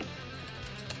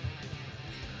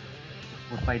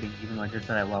 We're fighting, even though I just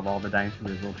said I love all the Dynasty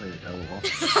Warriors roleplayers.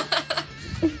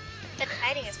 LOL. But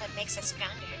fighting is what makes us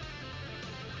stronger.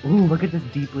 Ooh, look at this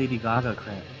deep Lady Gaga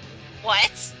crit.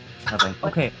 What? Nothing.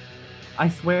 Okay, I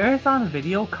swear it's on a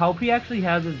video. Kaupi actually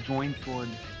has his joined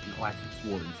swords. No, I said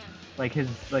swords. Like his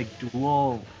like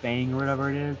dual fang or whatever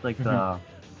it is, like the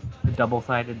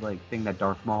double-sided like thing that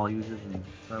Darth Maul uses in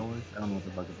Star Wars. I don't know what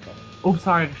the fuck it's called. Oh,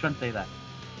 sorry, I shouldn't say that.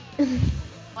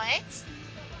 What?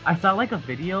 I saw like a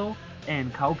video,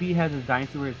 and Kaupi has his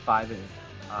Dynasty Warriors 5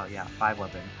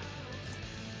 weapon.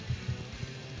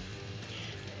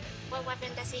 What weapon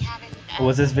does he have in?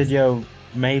 Was this video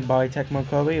made by Tecmo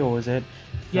Kobe, or was it?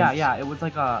 Yeah, it was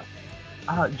like a.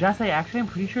 Jesse, actually, I'm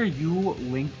pretty sure you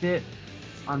linked it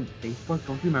on Facebook.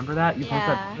 Don't you remember that? You posted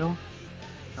that Yeah. video?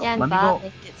 Yeah, and Let me Bob go.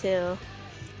 linked it too.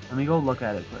 Let me go look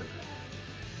at it quick.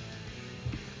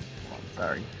 Oh, I'm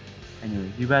sorry.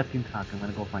 Anyway, you guys can talk. I'm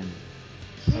gonna go find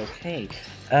it. Okay.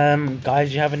 Guys,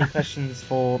 do you have any questions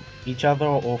for each other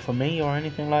or for me or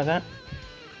anything like that?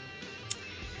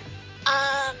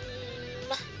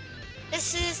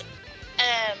 This is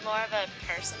more of a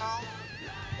personal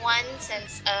one,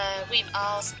 since we've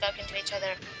all spoken to each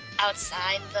other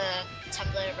outside the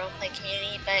Tumblr roleplay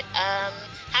community. But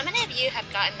how many of you have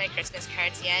gotten my Christmas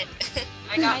cards yet?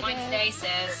 I got I mine did. today,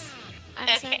 sis. I'm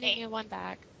Okay. sending you one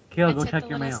back. Kayla, I go took check the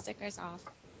your little mail. stickers off.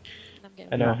 And I'm I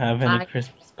getting don't have any I-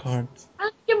 Christmas cards. I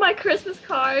didn't get my Christmas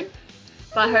card,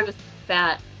 but I heard it's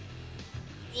fat.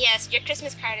 Yes, your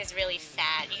Christmas card is really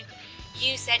fat.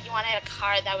 You said you wanted a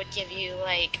card that would give you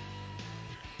like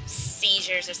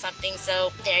seizures or something,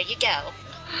 so there you go.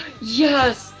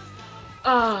 Yes.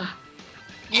 Ah.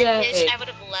 And Fish, Yay. I would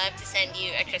have loved to send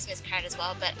you a Christmas card as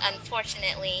well, but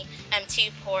unfortunately, I'm too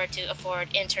poor to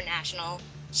afford international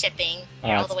shipping.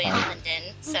 You're all it's the way in fine. London,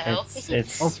 so.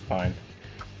 It's Oh. fine.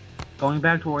 Going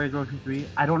back to Warriors Road 3,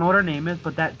 I don't know what her name is,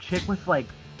 but that chick with like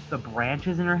the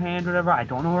branches in her hand, or whatever. I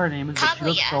don't know what her name is, but she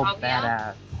looks so Kaguya.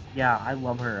 badass. Yeah, I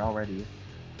love her already.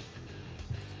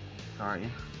 Sorry.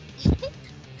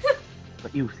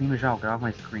 But see Michelle, get off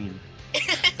my screen.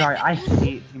 Sorry, I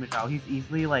hate Team Michelle. He's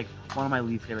easily like one of my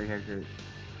least favorite characters.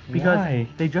 Because Why?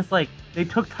 they just like they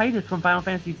took Titus from Final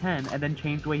Fantasy X and then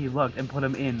changed the way he looked and put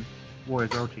him in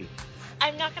Warriors Rochi.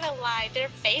 I'm not gonna lie, their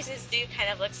faces do kind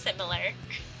of look similar.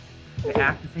 They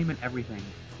act the same in everything.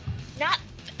 Not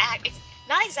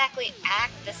not exactly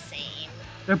act the same.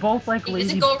 They're both like He lazy.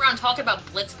 doesn't go around talking about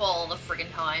Blitzball all the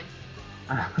friggin' time.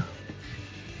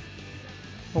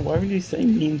 Why would you say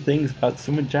mean things about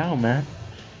Suma Zhao, man?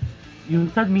 You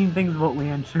said mean things about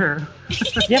Lian, sure.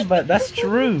 Yeah, but that's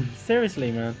true.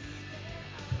 Seriously, man.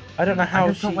 I don't know I how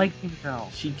just don't like Team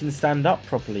Michelle. she can stand up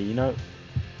properly, you know?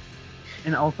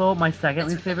 And also, my second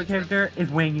That's least favorite really true. character is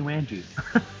Wang Yuanji.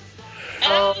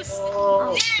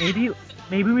 Oh.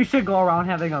 Maybe we should go around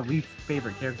having a least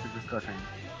favorite character discussion.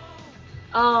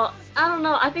 I don't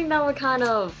know. I think that would kind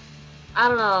of. I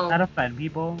don't know. Not offend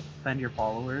people, offend your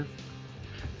followers.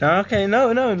 Okay,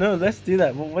 no, let's do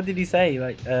that. What did he say?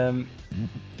 Like, Wang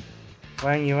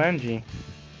Yuanji.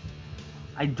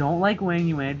 I don't like Wang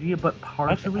Yuanji, but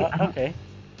partially I don't. Okay.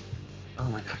 Oh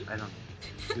my gosh, I don't.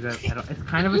 You guys, I don't, it's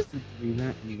kind of a stupid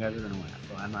reason, and you guys are gonna laugh,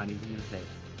 so I'm not even gonna say it.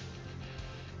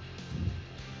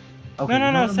 Okay, No, you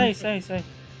know no, what no. I'm Say, gonna say, say.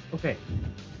 Okay,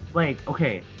 like,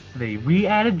 okay, they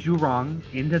re-added Jurong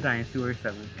into Dynasty Warriors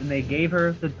 7, and they gave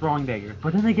her the throwing dagger,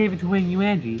 but then they gave it to Wang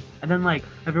Yuanji, and then, like,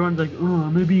 everyone's like, oh,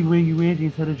 I'm gonna be Wang Yuanji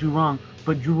instead of Jurong,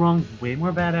 but Jurong's way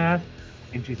more badass,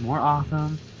 and she's more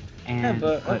awesome, Yeah, and,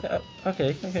 but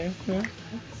okay. Yeah.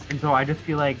 and so I just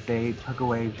feel like they took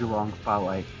away Jurong's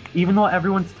spotlight. Even though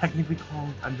everyone's technically close,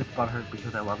 I'm just butthurt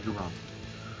because I love Jurong.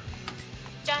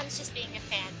 John's just being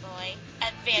a fanboy, a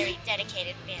very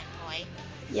dedicated fanboy.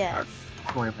 Yes.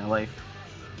 Story of my life.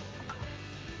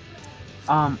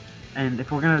 And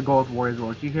if we're gonna go with Warriors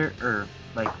Orochi here, or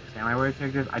like Samurai Warriors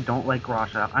characters, I don't like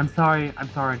Rasha. I'm sorry,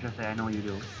 Jesse, I know you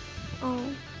do. Oh.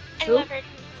 I Who? love her.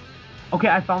 Okay,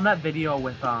 I found that video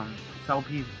with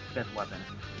Selpy's fifth weapon.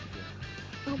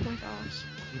 Oh my gosh.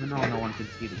 Even though no one can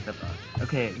see it except us.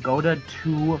 Okay, go to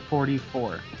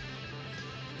 244.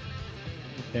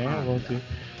 Okay, I'll go to.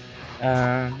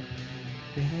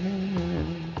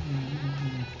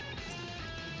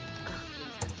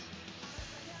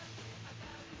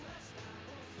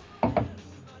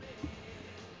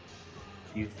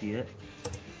 Do you see it?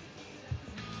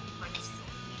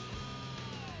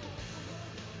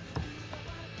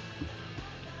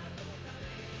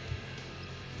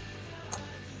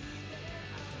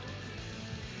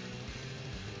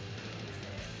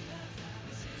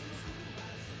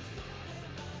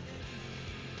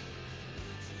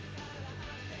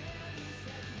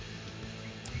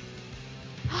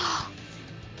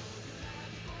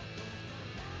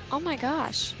 Oh my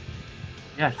gosh.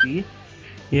 Yeah, see?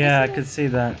 Yeah, I Isn't could it- see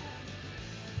that.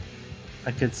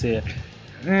 I could see it.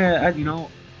 Yeah, You know,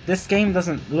 this game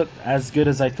doesn't look as good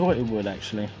as I thought it would,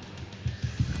 actually.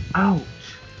 ouch!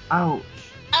 Ouch!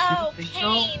 Oh, You think so?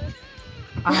 pain!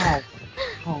 Ow!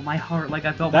 Oh, my heart, like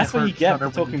I felt That's my what heart you get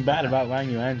shudder for when talking you bad said about Wang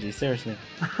Yuanji, seriously.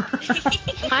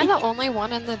 Am I the only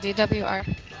one in the DWR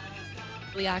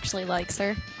who actually likes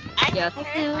her? I Yes. like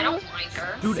her. I don't mind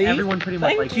her. Dude, See? everyone pretty much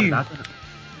Thank likes you. her.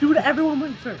 Dude, everyone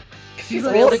likes her. She's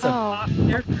like really- awesome. Oh. top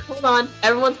character. Hold on,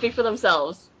 everyone speak for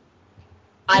themselves.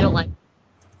 I don't like.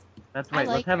 That's I right.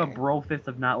 like Let's have a her. bro fist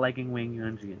of not liking Wang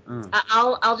Yuanji.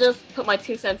 I'll just put my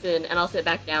 2 cents in and I'll sit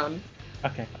back down.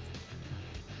 Okay.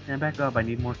 Stand back up. I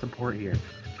need more support here.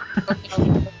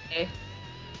 Okay.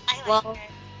 I like Well, her.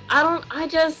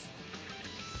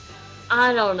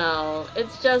 I don't know.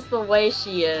 It's just the way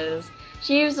she is.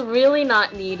 She's really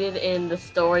not needed in the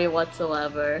story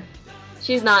whatsoever.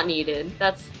 She's not needed.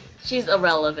 She's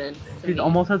irrelevant to She's me.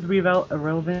 almost as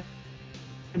irrelevant.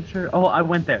 Sure. Oh, I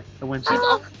went there. She's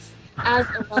almost as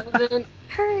irrelevant.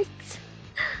 Hurts.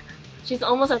 She's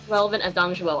almost as relevant as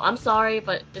Dong Zhuo. I'm sorry,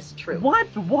 but it's true. What?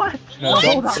 What? No, What?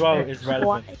 Dom Hold on. Zhuo is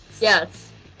relevant. What?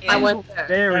 Yes, I went there.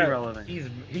 Very Yeah, relevant.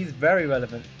 He's very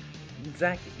relevant.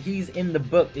 Exactly. He's in the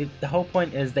book. The whole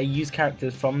point is they use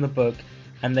characters from the book,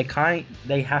 and they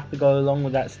have to go along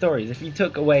with that story. If you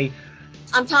took away,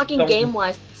 I'm talking Dong-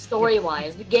 game-wise,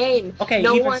 story-wise. The game. okay,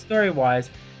 no even one. story-wise,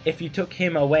 if you took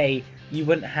him away, you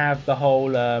wouldn't have the whole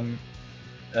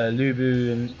Lubu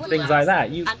and You wouldn't things have- like that.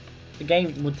 and- The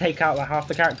game would take out like half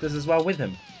the characters as well with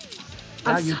him.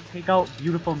 Yeah, I'm you so- take out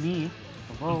beautiful me.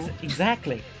 Hello.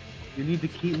 Exactly. You need to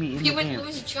keep me in You the would game.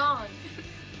 lose John.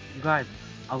 You guys.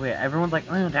 Oh wait, everyone's like,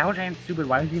 oh, Dao Zhan's stupid.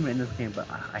 Why is he even in this game? But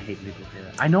I hate when people say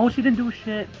that. I know she didn't do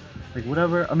shit. Like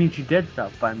whatever. I mean, she did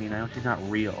stuff, but I mean, I know she's not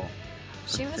real.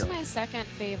 She was still. my second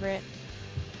favorite.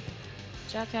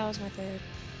 Jiao was my third.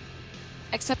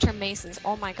 Except her maces.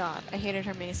 Oh my god, I hated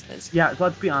her maces. Yeah, so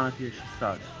let's be honest here. She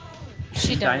sucks.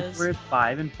 She Dynasty does. Warriors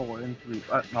 5 and 4 and 3,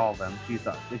 all of them, she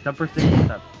sucks. Except for 6 and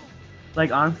 7.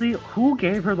 Like, honestly, who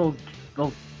gave her those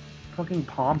fucking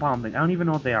pom-pom things? I don't even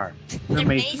know what they are. They're They're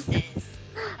maces. maces.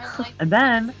 I like. And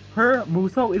then, her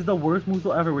Muso is the worst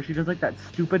Muso ever, where she does, like, that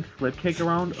stupid flip kick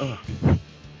around. Ugh. I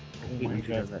hate my when she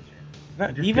God. does that shit. No,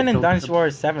 I just even get in so Dynasty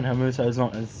Warriors 7, her Muso is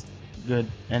not as good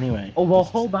anyway. Oh, well,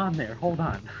 hold on there. Hold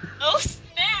on. Oh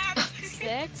snap!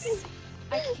 6?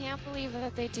 I can't believe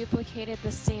that they duplicated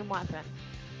the same weapon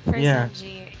for Yeah.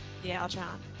 Zenji Yaochan.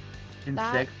 In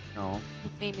That- 6? No.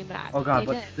 Made me mad. Oh, God, They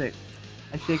but did. 6.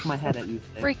 I shake my head at you,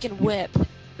 6. Freaking whip.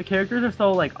 The characters are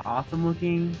so, like, awesome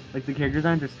looking. Like, the character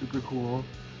designs are super cool.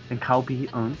 And Kalpi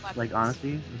like,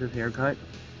 honestly, with his haircut.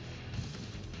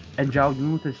 And Zhao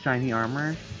Yun with his shiny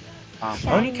armor.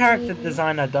 Only character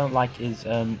design I don't like is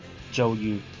Zhou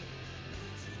Yu.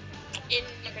 In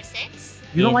number 6?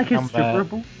 You don't in like his number- stripper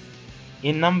boots?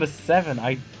 In number 7,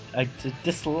 I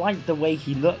dislike the way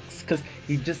he looks because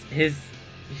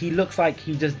he looks like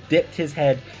he just dipped his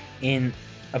head in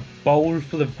a bowl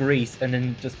full of grease and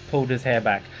then just pulled his hair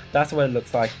back. That's what it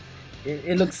looks like.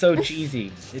 It looks so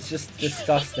cheesy. It's just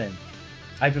disgusting.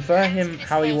 I prefer I was him gonna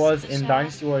how he say, was in Michelle.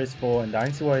 Dynasty Warriors 4 and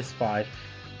Dynasty Warriors 5.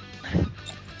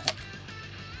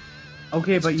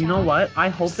 Okay, but you know Michelle? what? I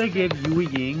hope they give Yui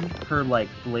Ying her like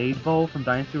blade bow from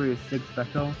Dynasty Warriors 6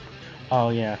 special Oh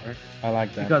yeah, I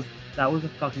like that. because that was a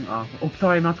fucking awesome. Oh,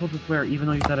 sorry, I'm not supposed to swear. Even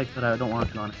though you said I could, I don't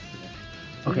want to on accident.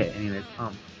 Okay, anyways,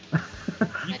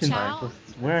 You can Machao?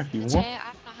 swear if you Jay, want. I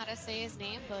don't know how to say his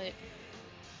name, but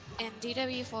in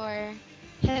DW4,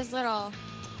 his little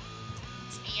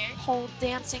Spear. pole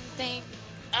dancing thing,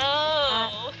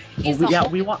 Oh. he's we- the yeah,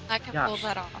 only we want- one that can yeah. pull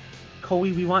that off.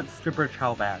 Koei, we want stripper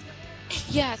Chow back,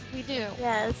 Yes, we do.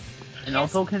 Yes. and Yes,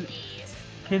 also please.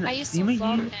 can I used to Sima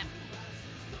love Ying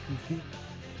him.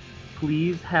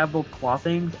 please have those claw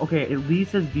things? Okay, at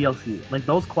least as DLC. Like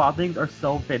those claw things are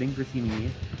so fitting for Sima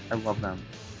Ying. I love them.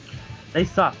 They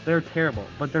suck. They're terrible,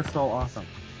 but they're so awesome.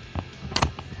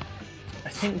 I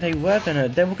think they were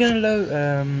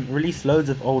gonna release loads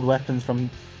of old weapons from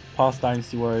past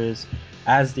Dynasty Warriors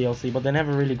as DLC, but they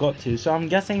never really got to. So I'm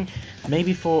guessing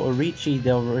maybe for Orichi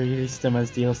they'll release them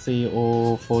as DLC,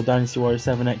 or for Dynasty Warriors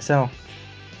 7 XL.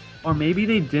 Or maybe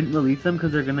they didn't release them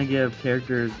because they're gonna give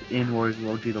characters in Warriors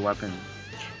Logi the weapons.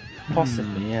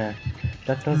 Possibly, yeah.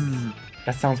 That does. Hmm.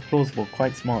 That sounds plausible.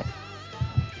 Quite smart.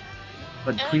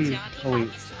 But Oh, please, Johnny, Koei.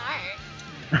 might be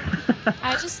smart.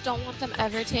 I just don't want them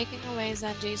ever taking away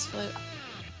Zenji's flute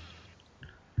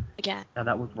again. Yeah,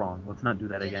 that was wrong. Let's not do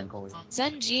that again, Koei.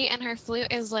 Zenji and her flute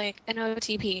is like an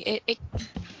OTP.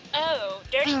 Oh,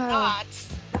 dirty Oh. thoughts.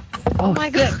 Oh my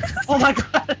shit! God. Oh my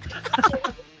god!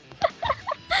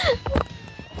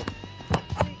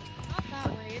 Like, not that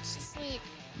way. It's just like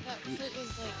that flute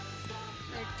was like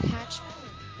her attachment,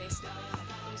 basically.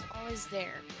 It was always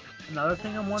there. Another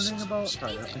thing I'm wondering about. She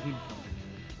Sorry, needs I it. keep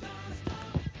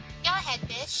Go ahead,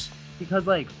 bitch. because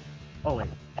like. Oh wait.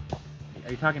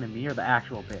 Are you talking to me or the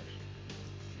actual bitch?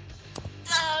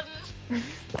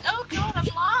 Oh god, I'm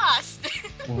lost.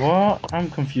 What? I'm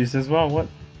confused as well.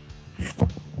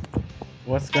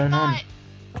 What's I going on?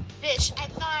 thought, bitch, I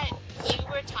thought you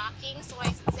were talking, so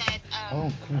I said,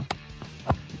 Oh, cool.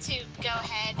 to go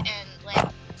ahead and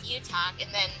let you talk,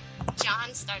 and then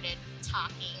John started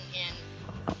talking,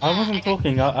 and I wasn't got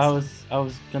talking. confused. I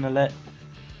was gonna let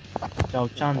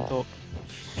Xiao Chan talk.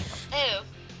 Oh,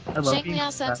 I love Shang being Liao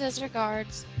sends his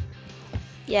regards.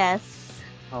 Yes.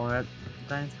 Oh, that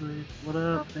Dinosaurs. What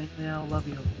up, Thank you, I love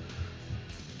you.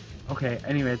 Okay,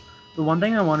 anyways, the one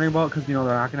thing I'm wondering about, because you know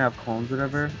they're not gonna have clones or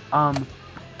whatever.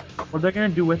 What they're gonna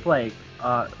do with like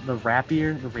the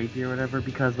rapier, whatever,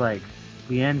 because like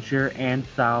Lian Shi and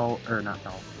Sao, or not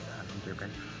Sao, I'm tripping.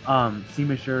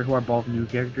 Sima Shi, who are both new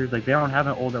characters, like they don't have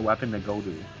an older weapon to go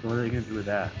to. So what are they gonna do with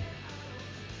that?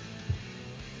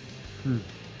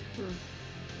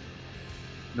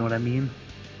 Know what I mean?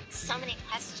 so many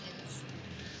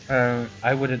questions.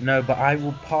 I wouldn't know, but I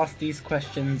will pass these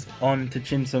questions on to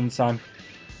Chinsun-san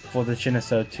for the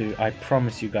Shiniso 2. I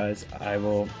promise you guys, I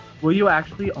will. Will you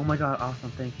actually? Oh my god,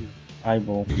 awesome, thank you. I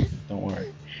will. Don't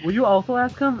worry. Will you also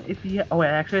ask him if he? Oh wait,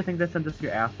 actually, I think that sent us to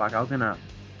your ass box. I was gonna,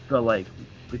 but like,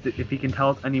 if he can tell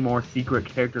us any more secret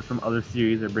characters from other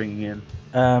series they're bringing in.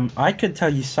 I could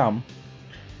tell you some.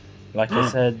 Like I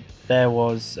said, there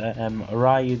was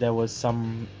Ryu, there was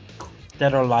some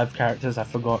Dead or Alive characters, I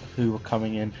forgot who were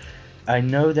coming in. I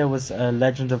know there was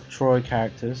Legend of Troy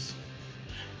characters.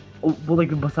 Oh, well,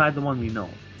 like beside the one we know,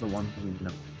 the ones we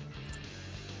know.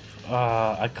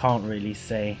 I can't really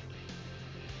say.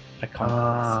 I can't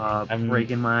really say.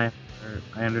 Breaking my heart.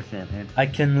 I understand,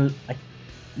 man.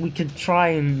 We could try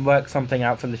and work something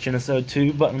out for the Shiniso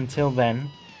 2, but until then,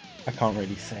 I can't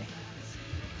really say.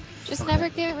 Just Okay. never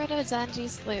get rid of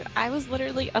Zenji's flute. I was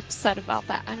literally upset about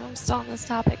that. I know I'm still on this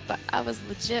topic, but I was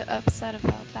legit upset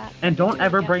about that. And Never don't do it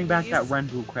ever again, bring back that please.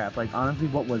 Renbu crap. Like honestly,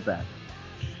 what was that?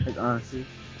 Like honestly,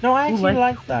 No, I who actually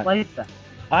liked who that. liked that?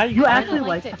 I You I actually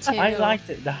liked liked it that? too. I liked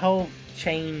it. The whole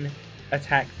chain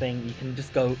attack thing. You can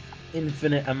just go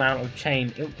infinite amount of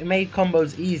chain. It made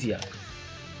combos easier,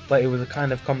 but it was a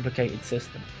kind of complicated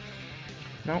system.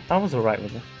 No, I was alright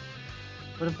with it.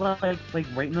 But it's like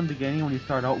right in the beginning when you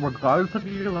start out, regardless of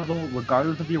your level,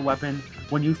 regardless of your weapon,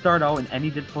 when you start out in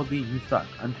any difficulty, you suck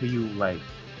until you like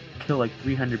kill like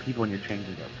 300 people in your chain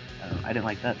goes up. I don't know. I didn't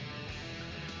like that.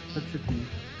 That's just me.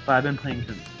 But I've been playing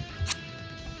since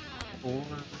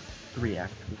 3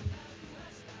 actually.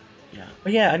 Yeah.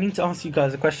 But yeah, I need to ask you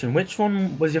guys a question. Which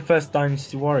one was your first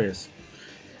Dynasty Warriors?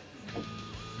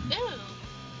 Ooh.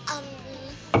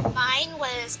 Mine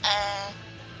was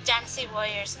Dynasty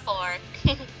Warriors 4.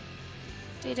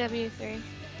 DW3.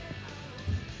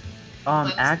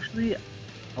 was- Actually,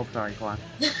 oh sorry, go on.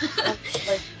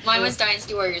 Mine was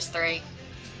Dynasty Warriors 3.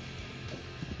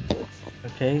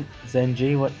 Okay,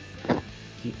 Zenji, what?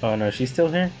 Oh no, she's still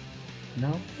here?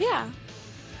 No? Yeah.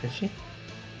 Is she?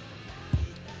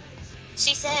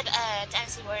 She said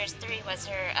Dynasty Warriors 3 was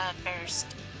her first.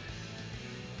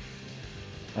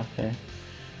 Okay.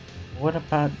 What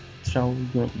about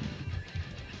Shogun?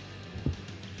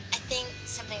 I think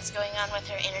something's going on with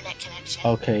her internet connection.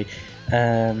 Okay.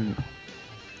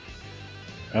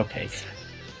 Okay.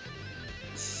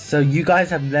 So you guys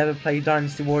have never played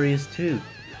Dynasty Warriors 2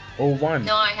 or 1?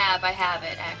 No, I have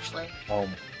it actually. Oh,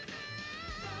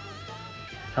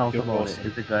 Tell us You're about awesome. it.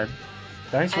 Is it good?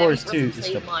 Dynasty I Warriors haven't 2 really is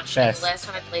played the much. I mean, best. last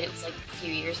time I played it was like a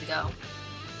few years ago.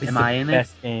 It's Am the I in it?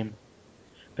 best game.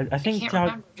 But I think can't Zhao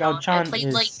remember, John. I Chan played,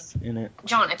 is like- in it.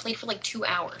 John, I played for like 2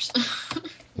 hours.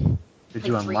 Did Like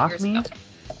you 3 unlock years me? ago.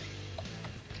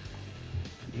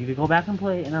 You need to go back and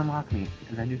play and unlock me,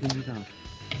 and then you can be done.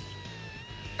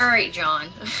 Alright, John.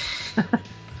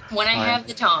 When I Alright. have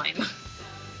the time.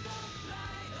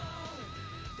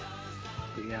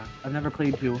 But yeah, I've never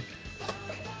played 2.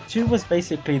 2 was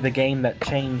basically the game that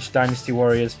changed Dynasty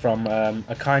Warriors from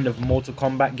a kind of Mortal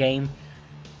Kombat game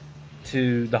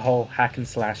to the whole hack and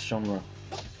slash genre.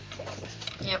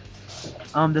 Yep.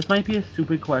 This might be a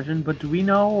stupid question, but do we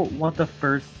know what the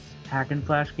first hack and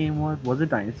slash game was? Was it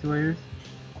Dynasty Warriors?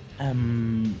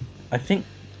 I think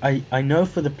I know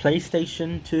for the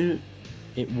PlayStation 2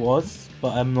 it was,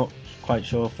 but I'm not quite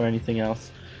sure for anything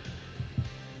else.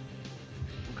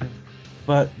 Okay.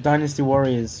 But Dynasty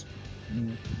Warriors,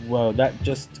 well, that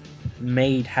just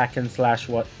made hack and slash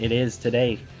what it is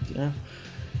today. You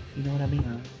know what I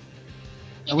mean?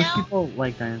 I wish people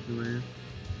like Dynasty Warriors.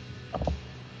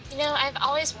 I've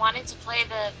always wanted to play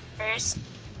the first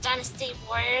Dynasty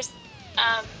Warriors,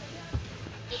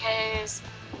 because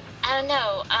I don't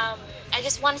know, I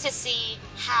just wanted to see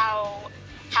how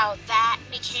that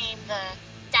became the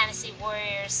Dynasty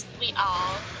Warriors we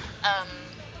all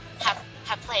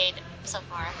have played so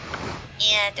far.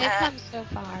 And They've come so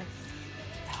far.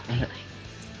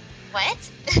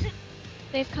 what?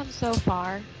 They've come so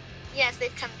far. Yes,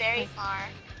 they've come very far.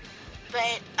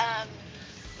 But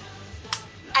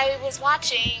I was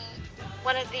watching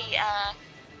one of the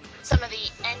some of the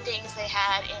endings they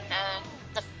had in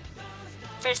the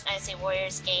first Dynasty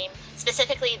Warriors game,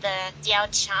 specifically the Diao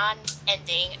Chan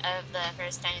ending of the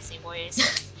first Dynasty Warriors.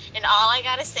 And all I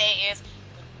gotta say is,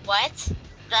 what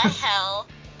the hell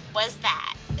was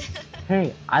that?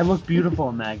 Hey, I look beautiful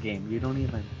in that game. You don't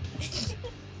even.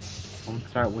 Don't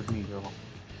start with me, girl.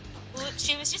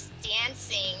 She was just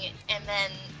dancing, and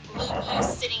then Luke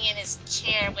was sitting in his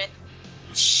chair with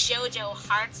shoujo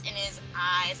hearts in his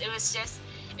eyes. It was just,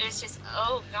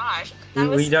 oh gosh.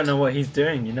 We don't know what he's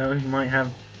doing, he might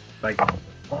have like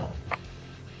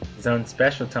his own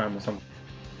special time or something.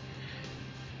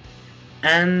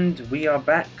 And we are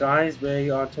back, guys. We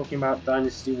are talking about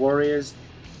Dynasty Warriors,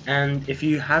 and if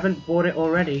you haven't bought it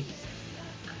already,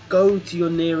 go to your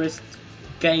nearest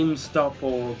GameStop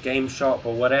or Game Shop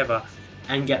or whatever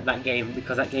and get that game,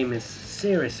 because that game is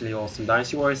seriously awesome.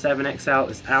 Dynasty Warriors 7 XL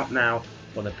is out now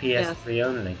for the PS3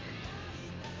 only.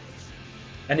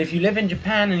 And if you live in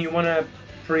Japan and you want to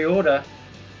pre-order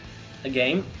a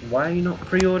game, why are you not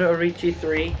pre-order Orichi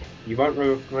 3? You won't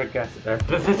regret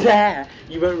it.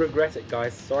 You won't regret it,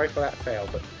 guys. Sorry for that fail,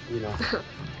 but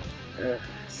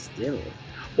still.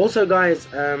 Also, guys,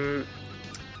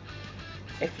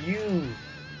 if you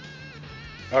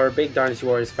are a big Dynasty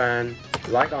Warriors fan,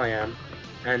 like I am,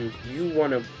 and you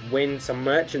want to win some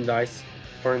merchandise,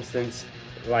 for instance,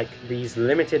 like these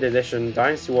limited edition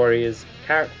Dynasty Warriors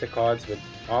character cards with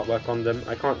artwork on them.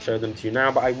 I can't show them to you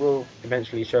now, but I will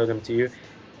eventually show them to you.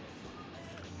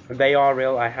 They are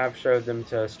real. I have showed them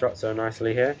to Strutzo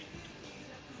nicely here.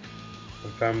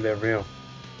 Confirm they're real.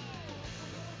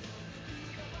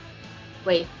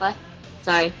 Wait, what?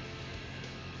 Sorry.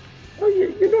 Oh, you're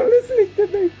not listening to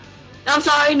me. I'm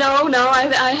sorry, no,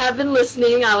 I have been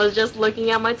listening. I was just looking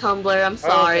at my Tumblr. I'm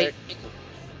sorry. Okay.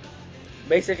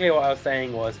 Basically what I was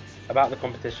saying was about the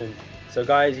competition. So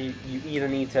guys, you either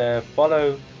need to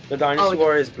follow the Dynasty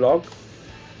Warriors blog,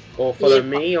 or follow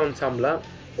me on Tumblr,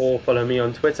 or follow me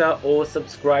on Twitter, or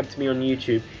subscribe to me on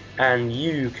YouTube, and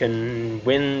you can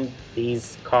win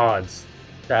these cards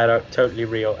that are totally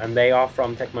real, and they are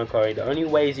from Tecmo Koei. The only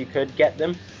ways you could get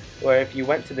them were if you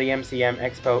went to the MCM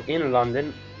Expo in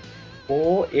London,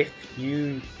 or if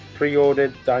you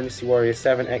pre-ordered Dynasty Warriors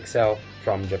 7 XL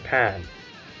from Japan.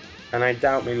 And I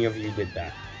doubt many of you did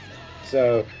that.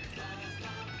 So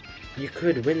you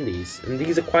could win these. And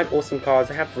these are quite awesome cards.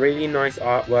 They have really nice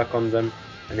artwork on them.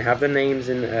 and they have the names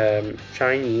in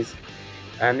Chinese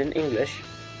and in English,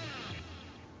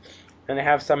 and they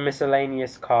have some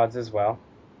miscellaneous cards as well.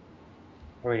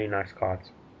 Really nice cards.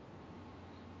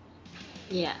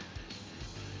 Yeah.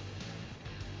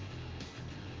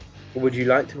 Would you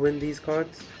like to win these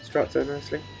cards, Strut So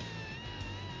Nicely?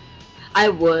 I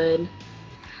would.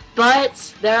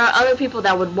 But there are other people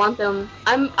that would want them.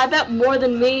 I bet more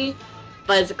than me,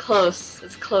 but it's a close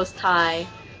tie.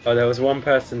 Oh, there was one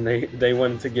person, they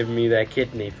wanted to give me their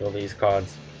kidney for these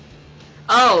cards.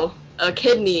 Oh, a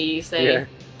kidney, you say? Yeah,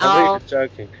 I'm not Oh, even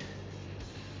joking.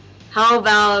 how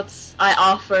about I'll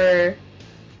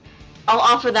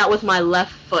offer that with my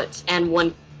left foot and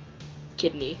one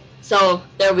kidney. So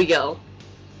there we go.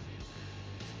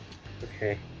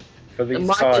 Okay. For The these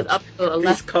mark cards, is up to a these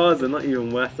left. cards are not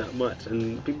even worth that much,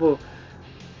 and people,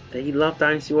 they love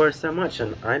Dynasty Warriors so much,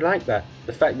 and I like that.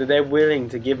 The fact that they're willing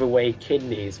to give away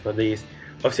kidneys for these.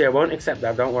 Obviously, I won't accept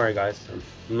that. Don't worry, guys.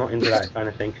 I'm not into that kind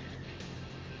of thing.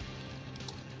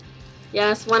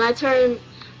 Yes, when I turn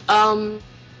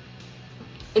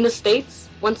in the States,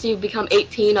 once you become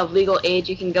 18 of legal age,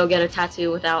 you can go get a tattoo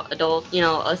without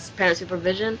a parent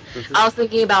supervision. Mhm. I was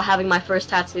thinking about having my first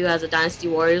tattoo as a Dynasty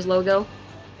Warriors logo,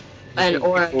 Do you think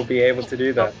or people will be able to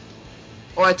do that?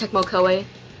 or a Tecmo Koei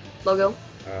logo.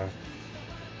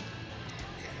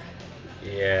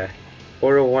 Yeah.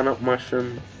 Or a one-up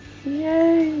mushroom.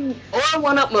 Yay! Or a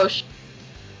one-up motion.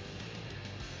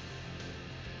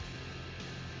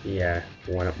 Yeah,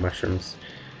 one-up mushrooms.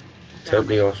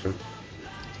 Totally awesome.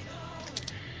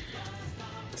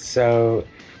 So,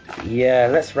 yeah,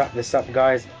 let's wrap this up,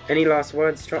 guys. Any last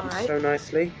words, Strut Alright. So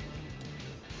Nicely?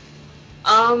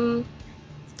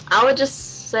 I would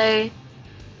just say,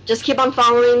 just keep on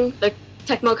following the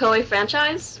Tecmo Koei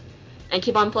franchise, and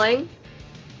keep on playing.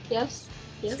 Yes.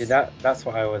 Yes. See, that's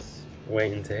what I was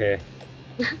waiting to hear.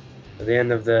 At the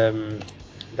end of the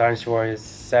Dynasty Warriors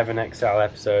 7 XL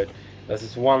episode, there's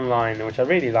this one line which I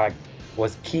really liked,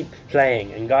 was keep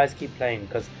playing. And guys, keep playing,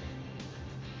 because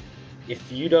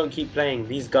if you don't keep playing,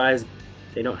 these guys,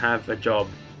 they don't have a job,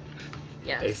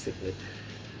 Yes. basically.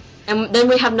 And then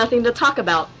we have nothing to talk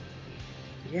about.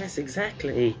 Yes,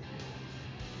 exactly.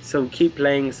 So keep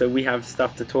playing so we have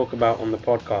stuff to talk about on the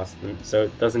podcast, and so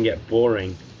it doesn't get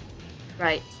boring,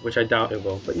 Right. which I doubt it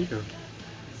will, but you know.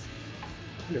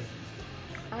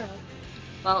 Alright.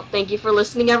 Well, thank you for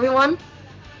listening, everyone.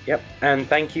 Yep, and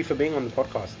thank you for being on the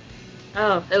podcast.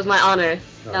 Oh, it was my honor.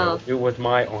 No. It was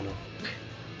my honor.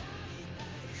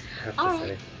 I have to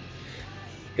Alright.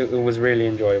 say. It was really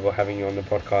enjoyable having you on the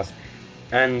podcast.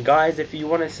 And guys, if you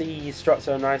want to see Strut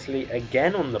So Nicely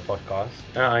again on the podcast,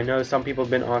 I know some people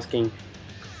have been asking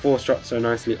for Strut So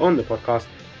Nicely on the podcast,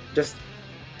 just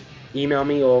email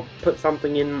me or put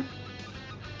something in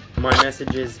my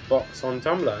messages box on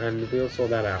Tumblr and we'll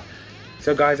sort that out.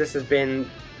 So guys, this has been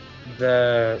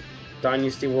the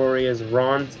Dynasty Warriors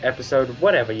rant episode,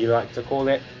 whatever you like to call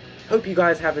it. Hope you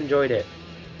guys have enjoyed it.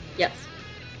 Yes.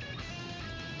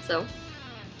 So.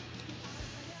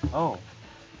 Oh.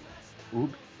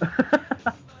 Oops.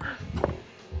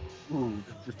 Ooh,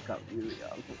 this just got really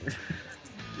awkward.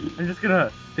 I'm just gonna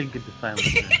sink into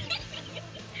silence now.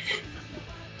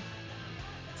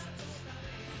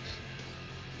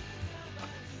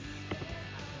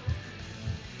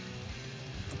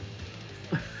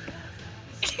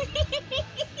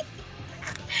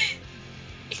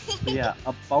 But yeah,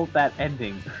 about that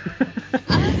ending.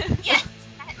 Yes,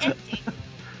 that ending.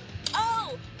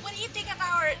 Oh, what do you think of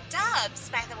our dubs,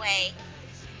 by the way?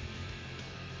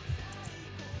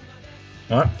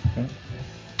 What?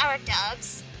 Our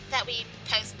dubs that we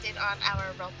posted on our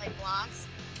roleplay blogs.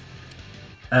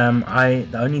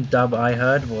 The only dub I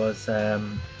heard was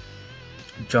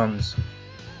John's.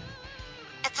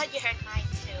 I thought you heard mine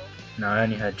too. No, I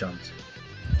only heard John's.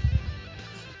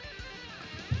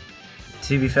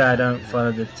 To be fair, I don't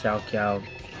follow the Xiao Kiao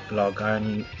blog. I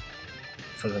only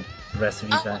follow the rest of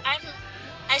you guys.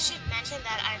 I should mention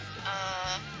that I'm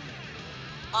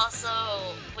also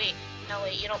wait,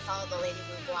 you don't follow the Lady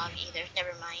Boo blog either.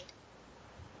 Never mind.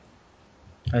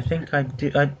 I think I do.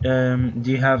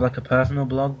 Do you have like a personal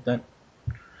blog that?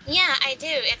 Yeah, I do.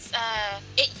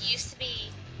 It used to be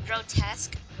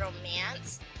Grotesque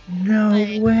Romance. No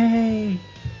But- way.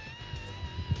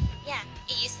 Yeah,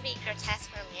 it used to be Grotesque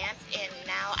Romance, and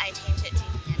now I changed it to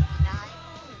Yandai.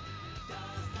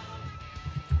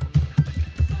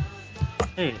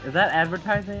 Hey, is that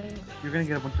advertising? You're gonna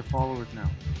get a bunch of followers now.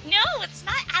 No, it's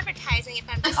not advertising. If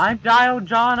I'm just I'm Dial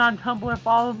John on Tumblr.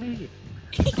 Follow me.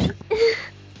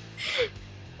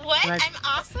 what? Can I- I'm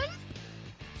awesome.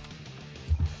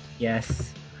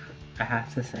 Yes, I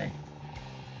have to say.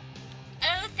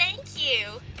 Oh, thank you.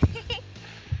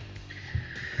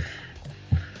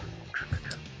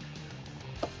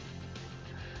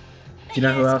 Do you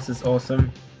know who else is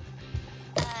awesome?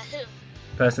 Who?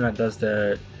 Person that does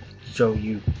the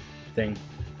Joyu thing.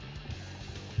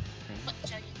 What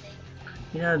show you think?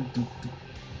 Yeah,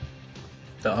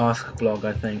 the Ask blog,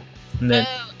 I think. And then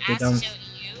they Ask done- Show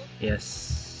You?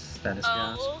 Yes, that is.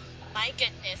 Oh my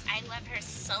goodness, I love her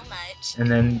so much.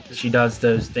 And then she does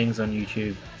those things on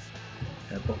YouTube.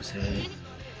 What was it?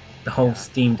 The whole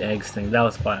steamed eggs thing. That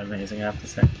was quite amazing, I have to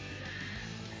say.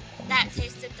 That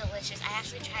tasted delicious. I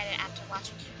actually tried it after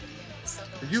watching her video. It was so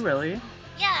delicious. Did you really?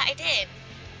 Yeah, I did.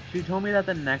 She told me that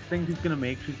the next thing she's gonna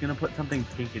make, she's gonna put something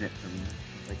pink in it for me.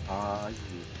 I was like, ah,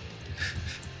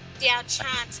 Diao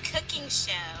Chan's cooking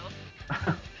show.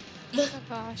 Oh my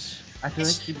gosh. I feel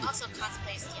And like she she. also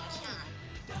cosplays Diao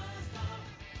Chan.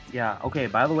 Yeah. Okay.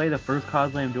 By the way, the first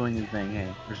cosplay I'm doing is Zhang He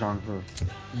or Zhang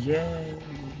He. Yay!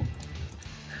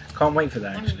 Can't wait for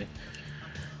that, actually.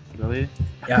 Really?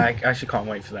 Yeah, I actually can't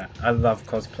wait for that. I love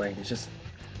cosplay. It's just,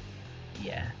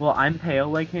 yeah. Well, I'm pale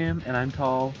like him, and I'm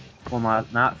tall. Well,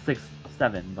 not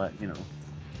 6'7", but you know.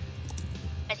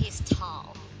 But he's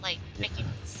tall. Like, freaking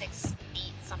 6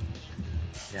 feet something.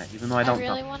 Yeah. Even though I I don't.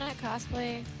 really want to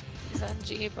cosplay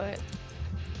Zenji, but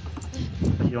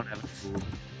You don't have a boob.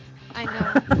 I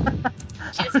know.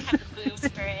 She doesn't have the boobs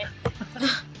for it.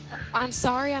 I'm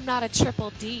sorry I'm not a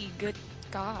triple D. Good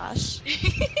gosh.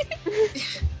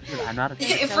 Dude, I'm not a.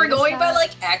 If If we're notice going by that?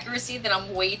 like accuracy, then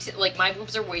I'm way too like my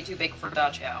boobs are way too big for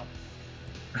Da Chow.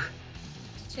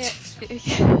 Shit.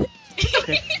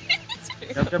 Okay.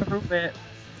 You have to prove it.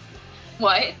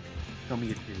 What? Show me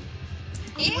your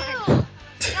titties. Ew!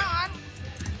 John!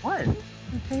 What? You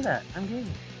say that. I'm gay.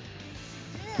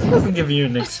 Doesn't give you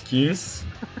an excuse.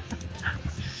 I can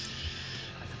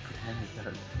pretend it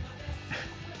does.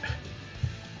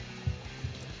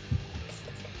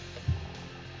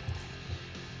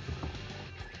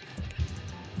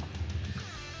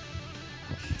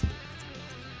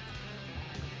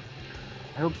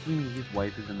 I hope Simi's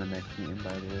wife is in the next game,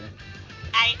 by the way.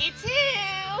 I do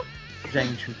too!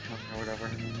 Zhang Chucheng or whatever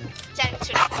her name is. Jen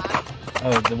Chunma.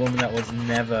 Oh, the woman that was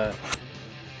never.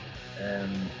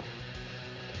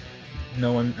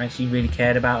 No one actually really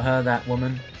cared about her, that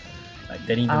woman. Like,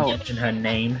 they didn't even Oh. mention her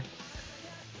name.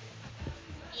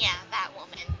 Yeah, that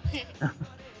woman.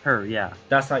 Her, yeah.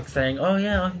 That's like saying, oh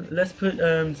yeah, let's put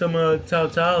some of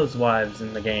Cao Cao's wives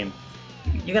in the game.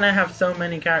 You're gonna have so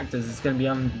many characters, it's gonna be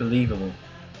unbelievable.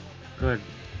 Good.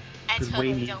 I Because totally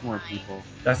Wei needs don't more mind. people.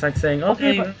 That's like saying,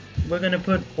 Okay, okay, we're gonna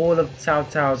put all of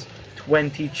Cao Cao's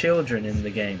 20 children in the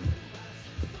game.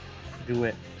 Do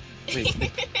it. Wait,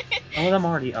 some of them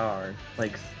already are.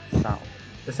 Like, South.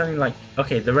 There's something like,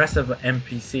 okay, the rest of the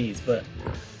NPCs, but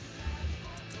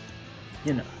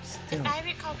you know, still. If I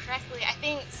recall correctly, I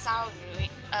think Sao Rui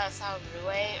or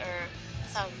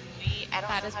Sao Rui, I don't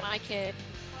That know is how my to... kid.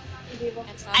 And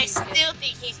I Sammy's kid. still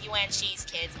think he's Yuan Shi's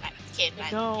kid, by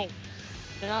the No. way.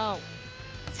 No.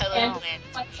 Totally No.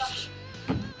 went.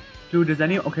 Dude, does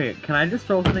any... Okay, can I just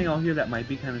throw something out here that might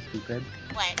be kind of stupid?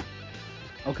 What?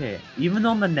 Okay, even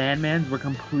though the Nanmans were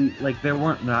they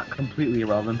weren't not completely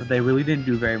irrelevant, but they really didn't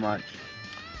do very much.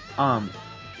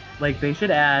 Like, they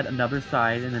should add another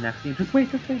side in the next game. Just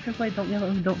wait, don't yell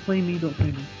at me, don't flame me.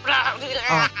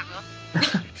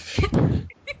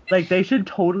 Like, they should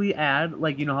totally add,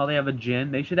 like, you know how they have a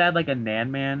Jin? They should add, like, a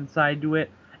Nanman side to it,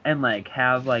 and, like,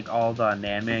 have, like, all the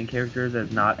Nanman characters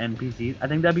as not NPCs. I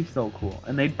think that'd be so cool.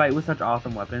 And they'd fight with such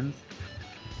awesome weapons.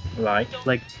 Like,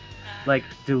 Like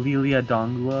Delilia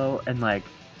Donglo and like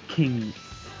King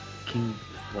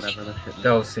whatever the shit.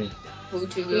 Dulcie.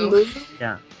 Boo.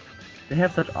 Yeah. They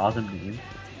have such awesome names.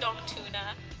 Don't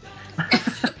tuna.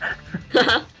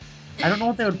 I don't know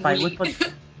what they would fight with,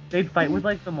 but they'd fight with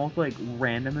like the most like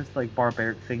randomest like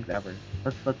barbaric things ever.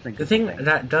 Let's think The of thing something.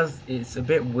 that does, it's a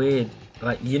bit weird.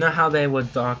 Like, you know how they were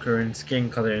darker in skin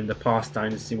color in the past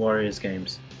Dynasty Warriors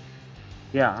games?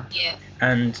 Yeah. Yeah.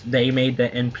 And they made their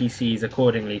NPCs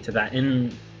accordingly to that.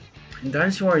 In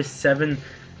Dynasty Warriors 7,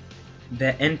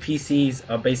 their NPCs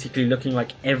are basically looking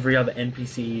like every other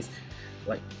NPCs.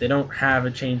 Like, they don't have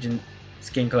a change in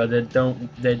skin color.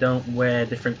 They don't wear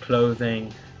different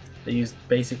clothing. They use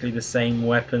basically the same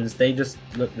weapons. They just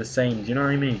look the same. Do you know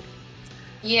what I mean?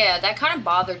 Yeah, that kind of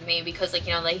bothered me because, like,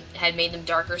 you know, they had made them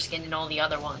darker skinned than all the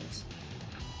other ones.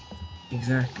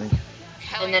 Exactly.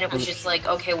 And then it was just like,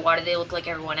 okay, why do they look like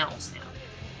everyone else now?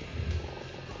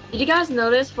 Did you guys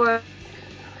notice for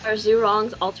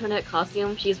Zurong's alternate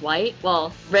costume, she's white? Well,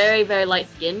 very, very light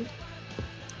skinned.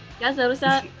 You guys notice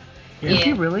that? Is she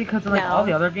Yeah. really? Because in like all No.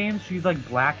 the other games, she's like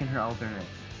black in her alternate.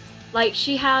 Like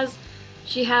she has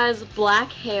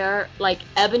black hair, like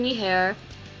ebony hair,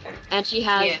 and she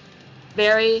has Yeah.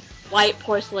 very white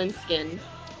porcelain skin.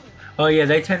 Oh yeah,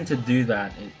 they tend to do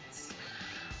that.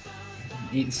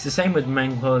 It's the same with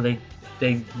Menghuo.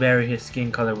 They vary his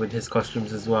skin color with his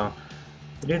costumes as well.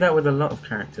 They do that with a lot of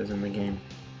characters in the game.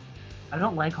 I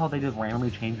don't like how they just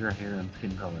randomly change their hair and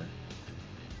skin color.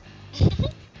 It's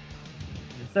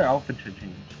their outfit should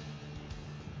change.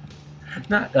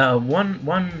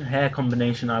 One hair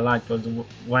combination I liked was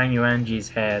Wang Yuanji's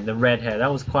hair, the red hair.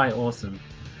 That was quite awesome.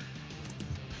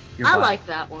 I like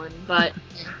that one, but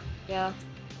yeah.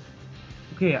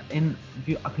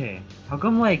 Okay, how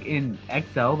come like in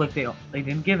XL like they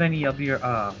didn't give any of your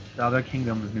the other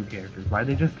kingdoms new characters? Why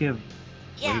they just give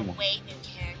Yeah, Wei one? way new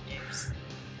characters.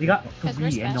 They got 'Cause we're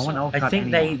 3 and no one special. else I got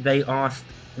think any. they asked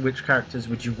which characters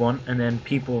would you want, and then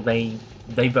people they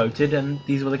voted, and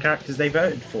these were the characters they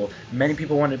voted for. Many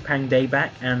people wanted Pang Day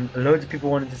back, and loads of people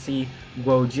wanted to see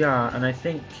Guo Jia, and I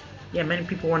think many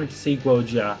people wanted to see Guo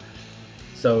Jia,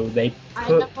 so they I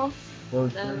put know. Guo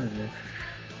Jia in there.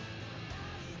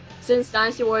 Since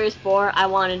Dynasty Warriors 4, I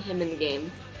wanted him in the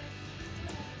game.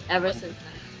 Ever since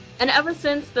then. And ever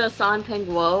since the San Peng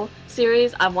Guo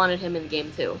series, I've wanted him in the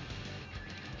game too.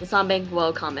 The San Peng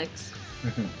Guo comics.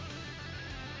 Mhm.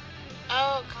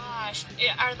 Oh gosh,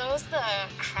 are those the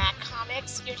crack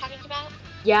comics you're talking about?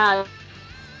 Yeah.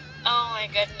 Oh my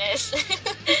goodness.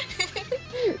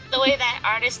 The way that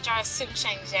artist draws Sun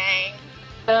Shang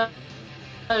Zhang.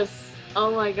 Yes.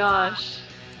 Oh my gosh.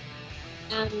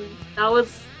 And that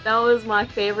was my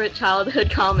favorite childhood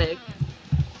comic.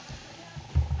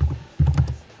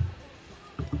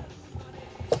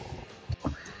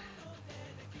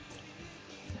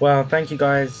 Well, thank you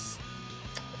guys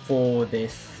for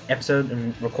this episode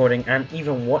and recording, and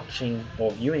even watching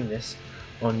or viewing this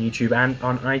on YouTube and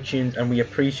on iTunes, and we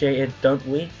appreciate it, don't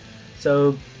we?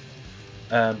 So,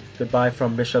 goodbye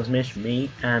from Bishop's Mish, me,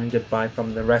 and goodbye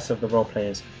from the rest of the role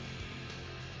players.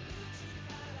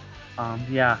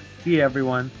 Yeah. See you,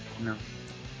 everyone. No.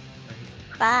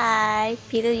 Bye.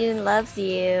 Peter Yoon loves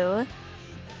you.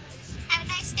 Have a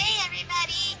nice day,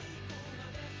 everybody.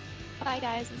 Bye,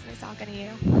 guys. It's nice talking to you.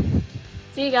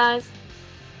 See you guys.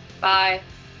 Bye.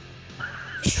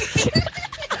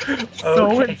 So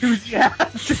Okay.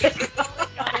 enthusiastic. Oh my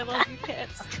god, I love you,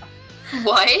 kids.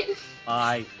 What?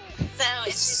 Bye. So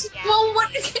it's just, yeah. Well,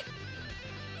 what?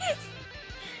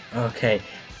 Okay.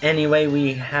 Anyway,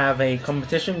 we have a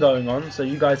competition going on, so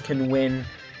you guys can win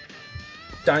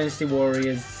Dynasty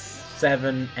Warriors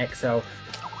 7 XL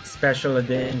special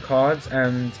edition cards,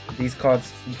 and these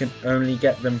cards you can only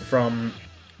get them from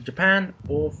Japan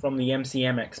or from the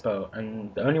MCM Expo,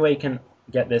 and the only way you can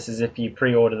get this is if you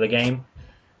pre-order the game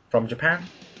from Japan.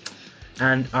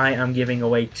 And I am giving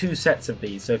away 2 sets of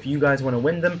these, so if you guys want to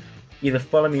win them, either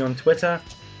follow me on Twitter,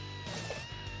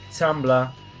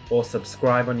 Tumblr, or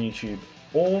subscribe on YouTube,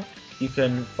 or you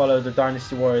can follow the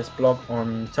Dynasty Warriors blog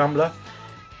on Tumblr,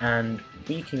 and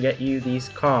we can get you these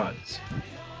cards.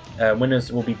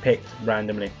 Winners will be picked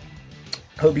randomly.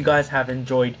 Hope you guys have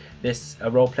enjoyed this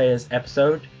Role Players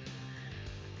episode.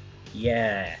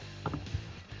 Yeah.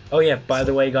 Oh yeah, by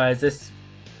the way guys, this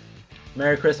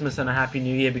Merry Christmas and a Happy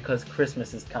New Year, because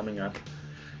Christmas is coming up.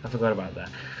 I forgot about that.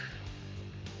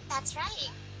 That's right.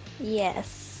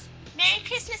 Yes. Merry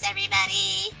Christmas,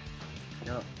 everybody.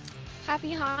 Yep.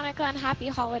 Happy Hanukkah and happy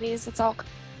holidays. It's all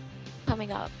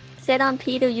coming up. Sit on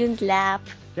Peter Yoon's lap.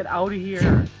 Get out of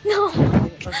here. No.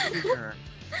 Let's be here.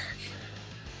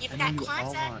 You I know forgot you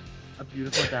all Kwanzaa. want a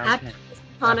beautiful Happy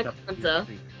downtown. Hanukkah.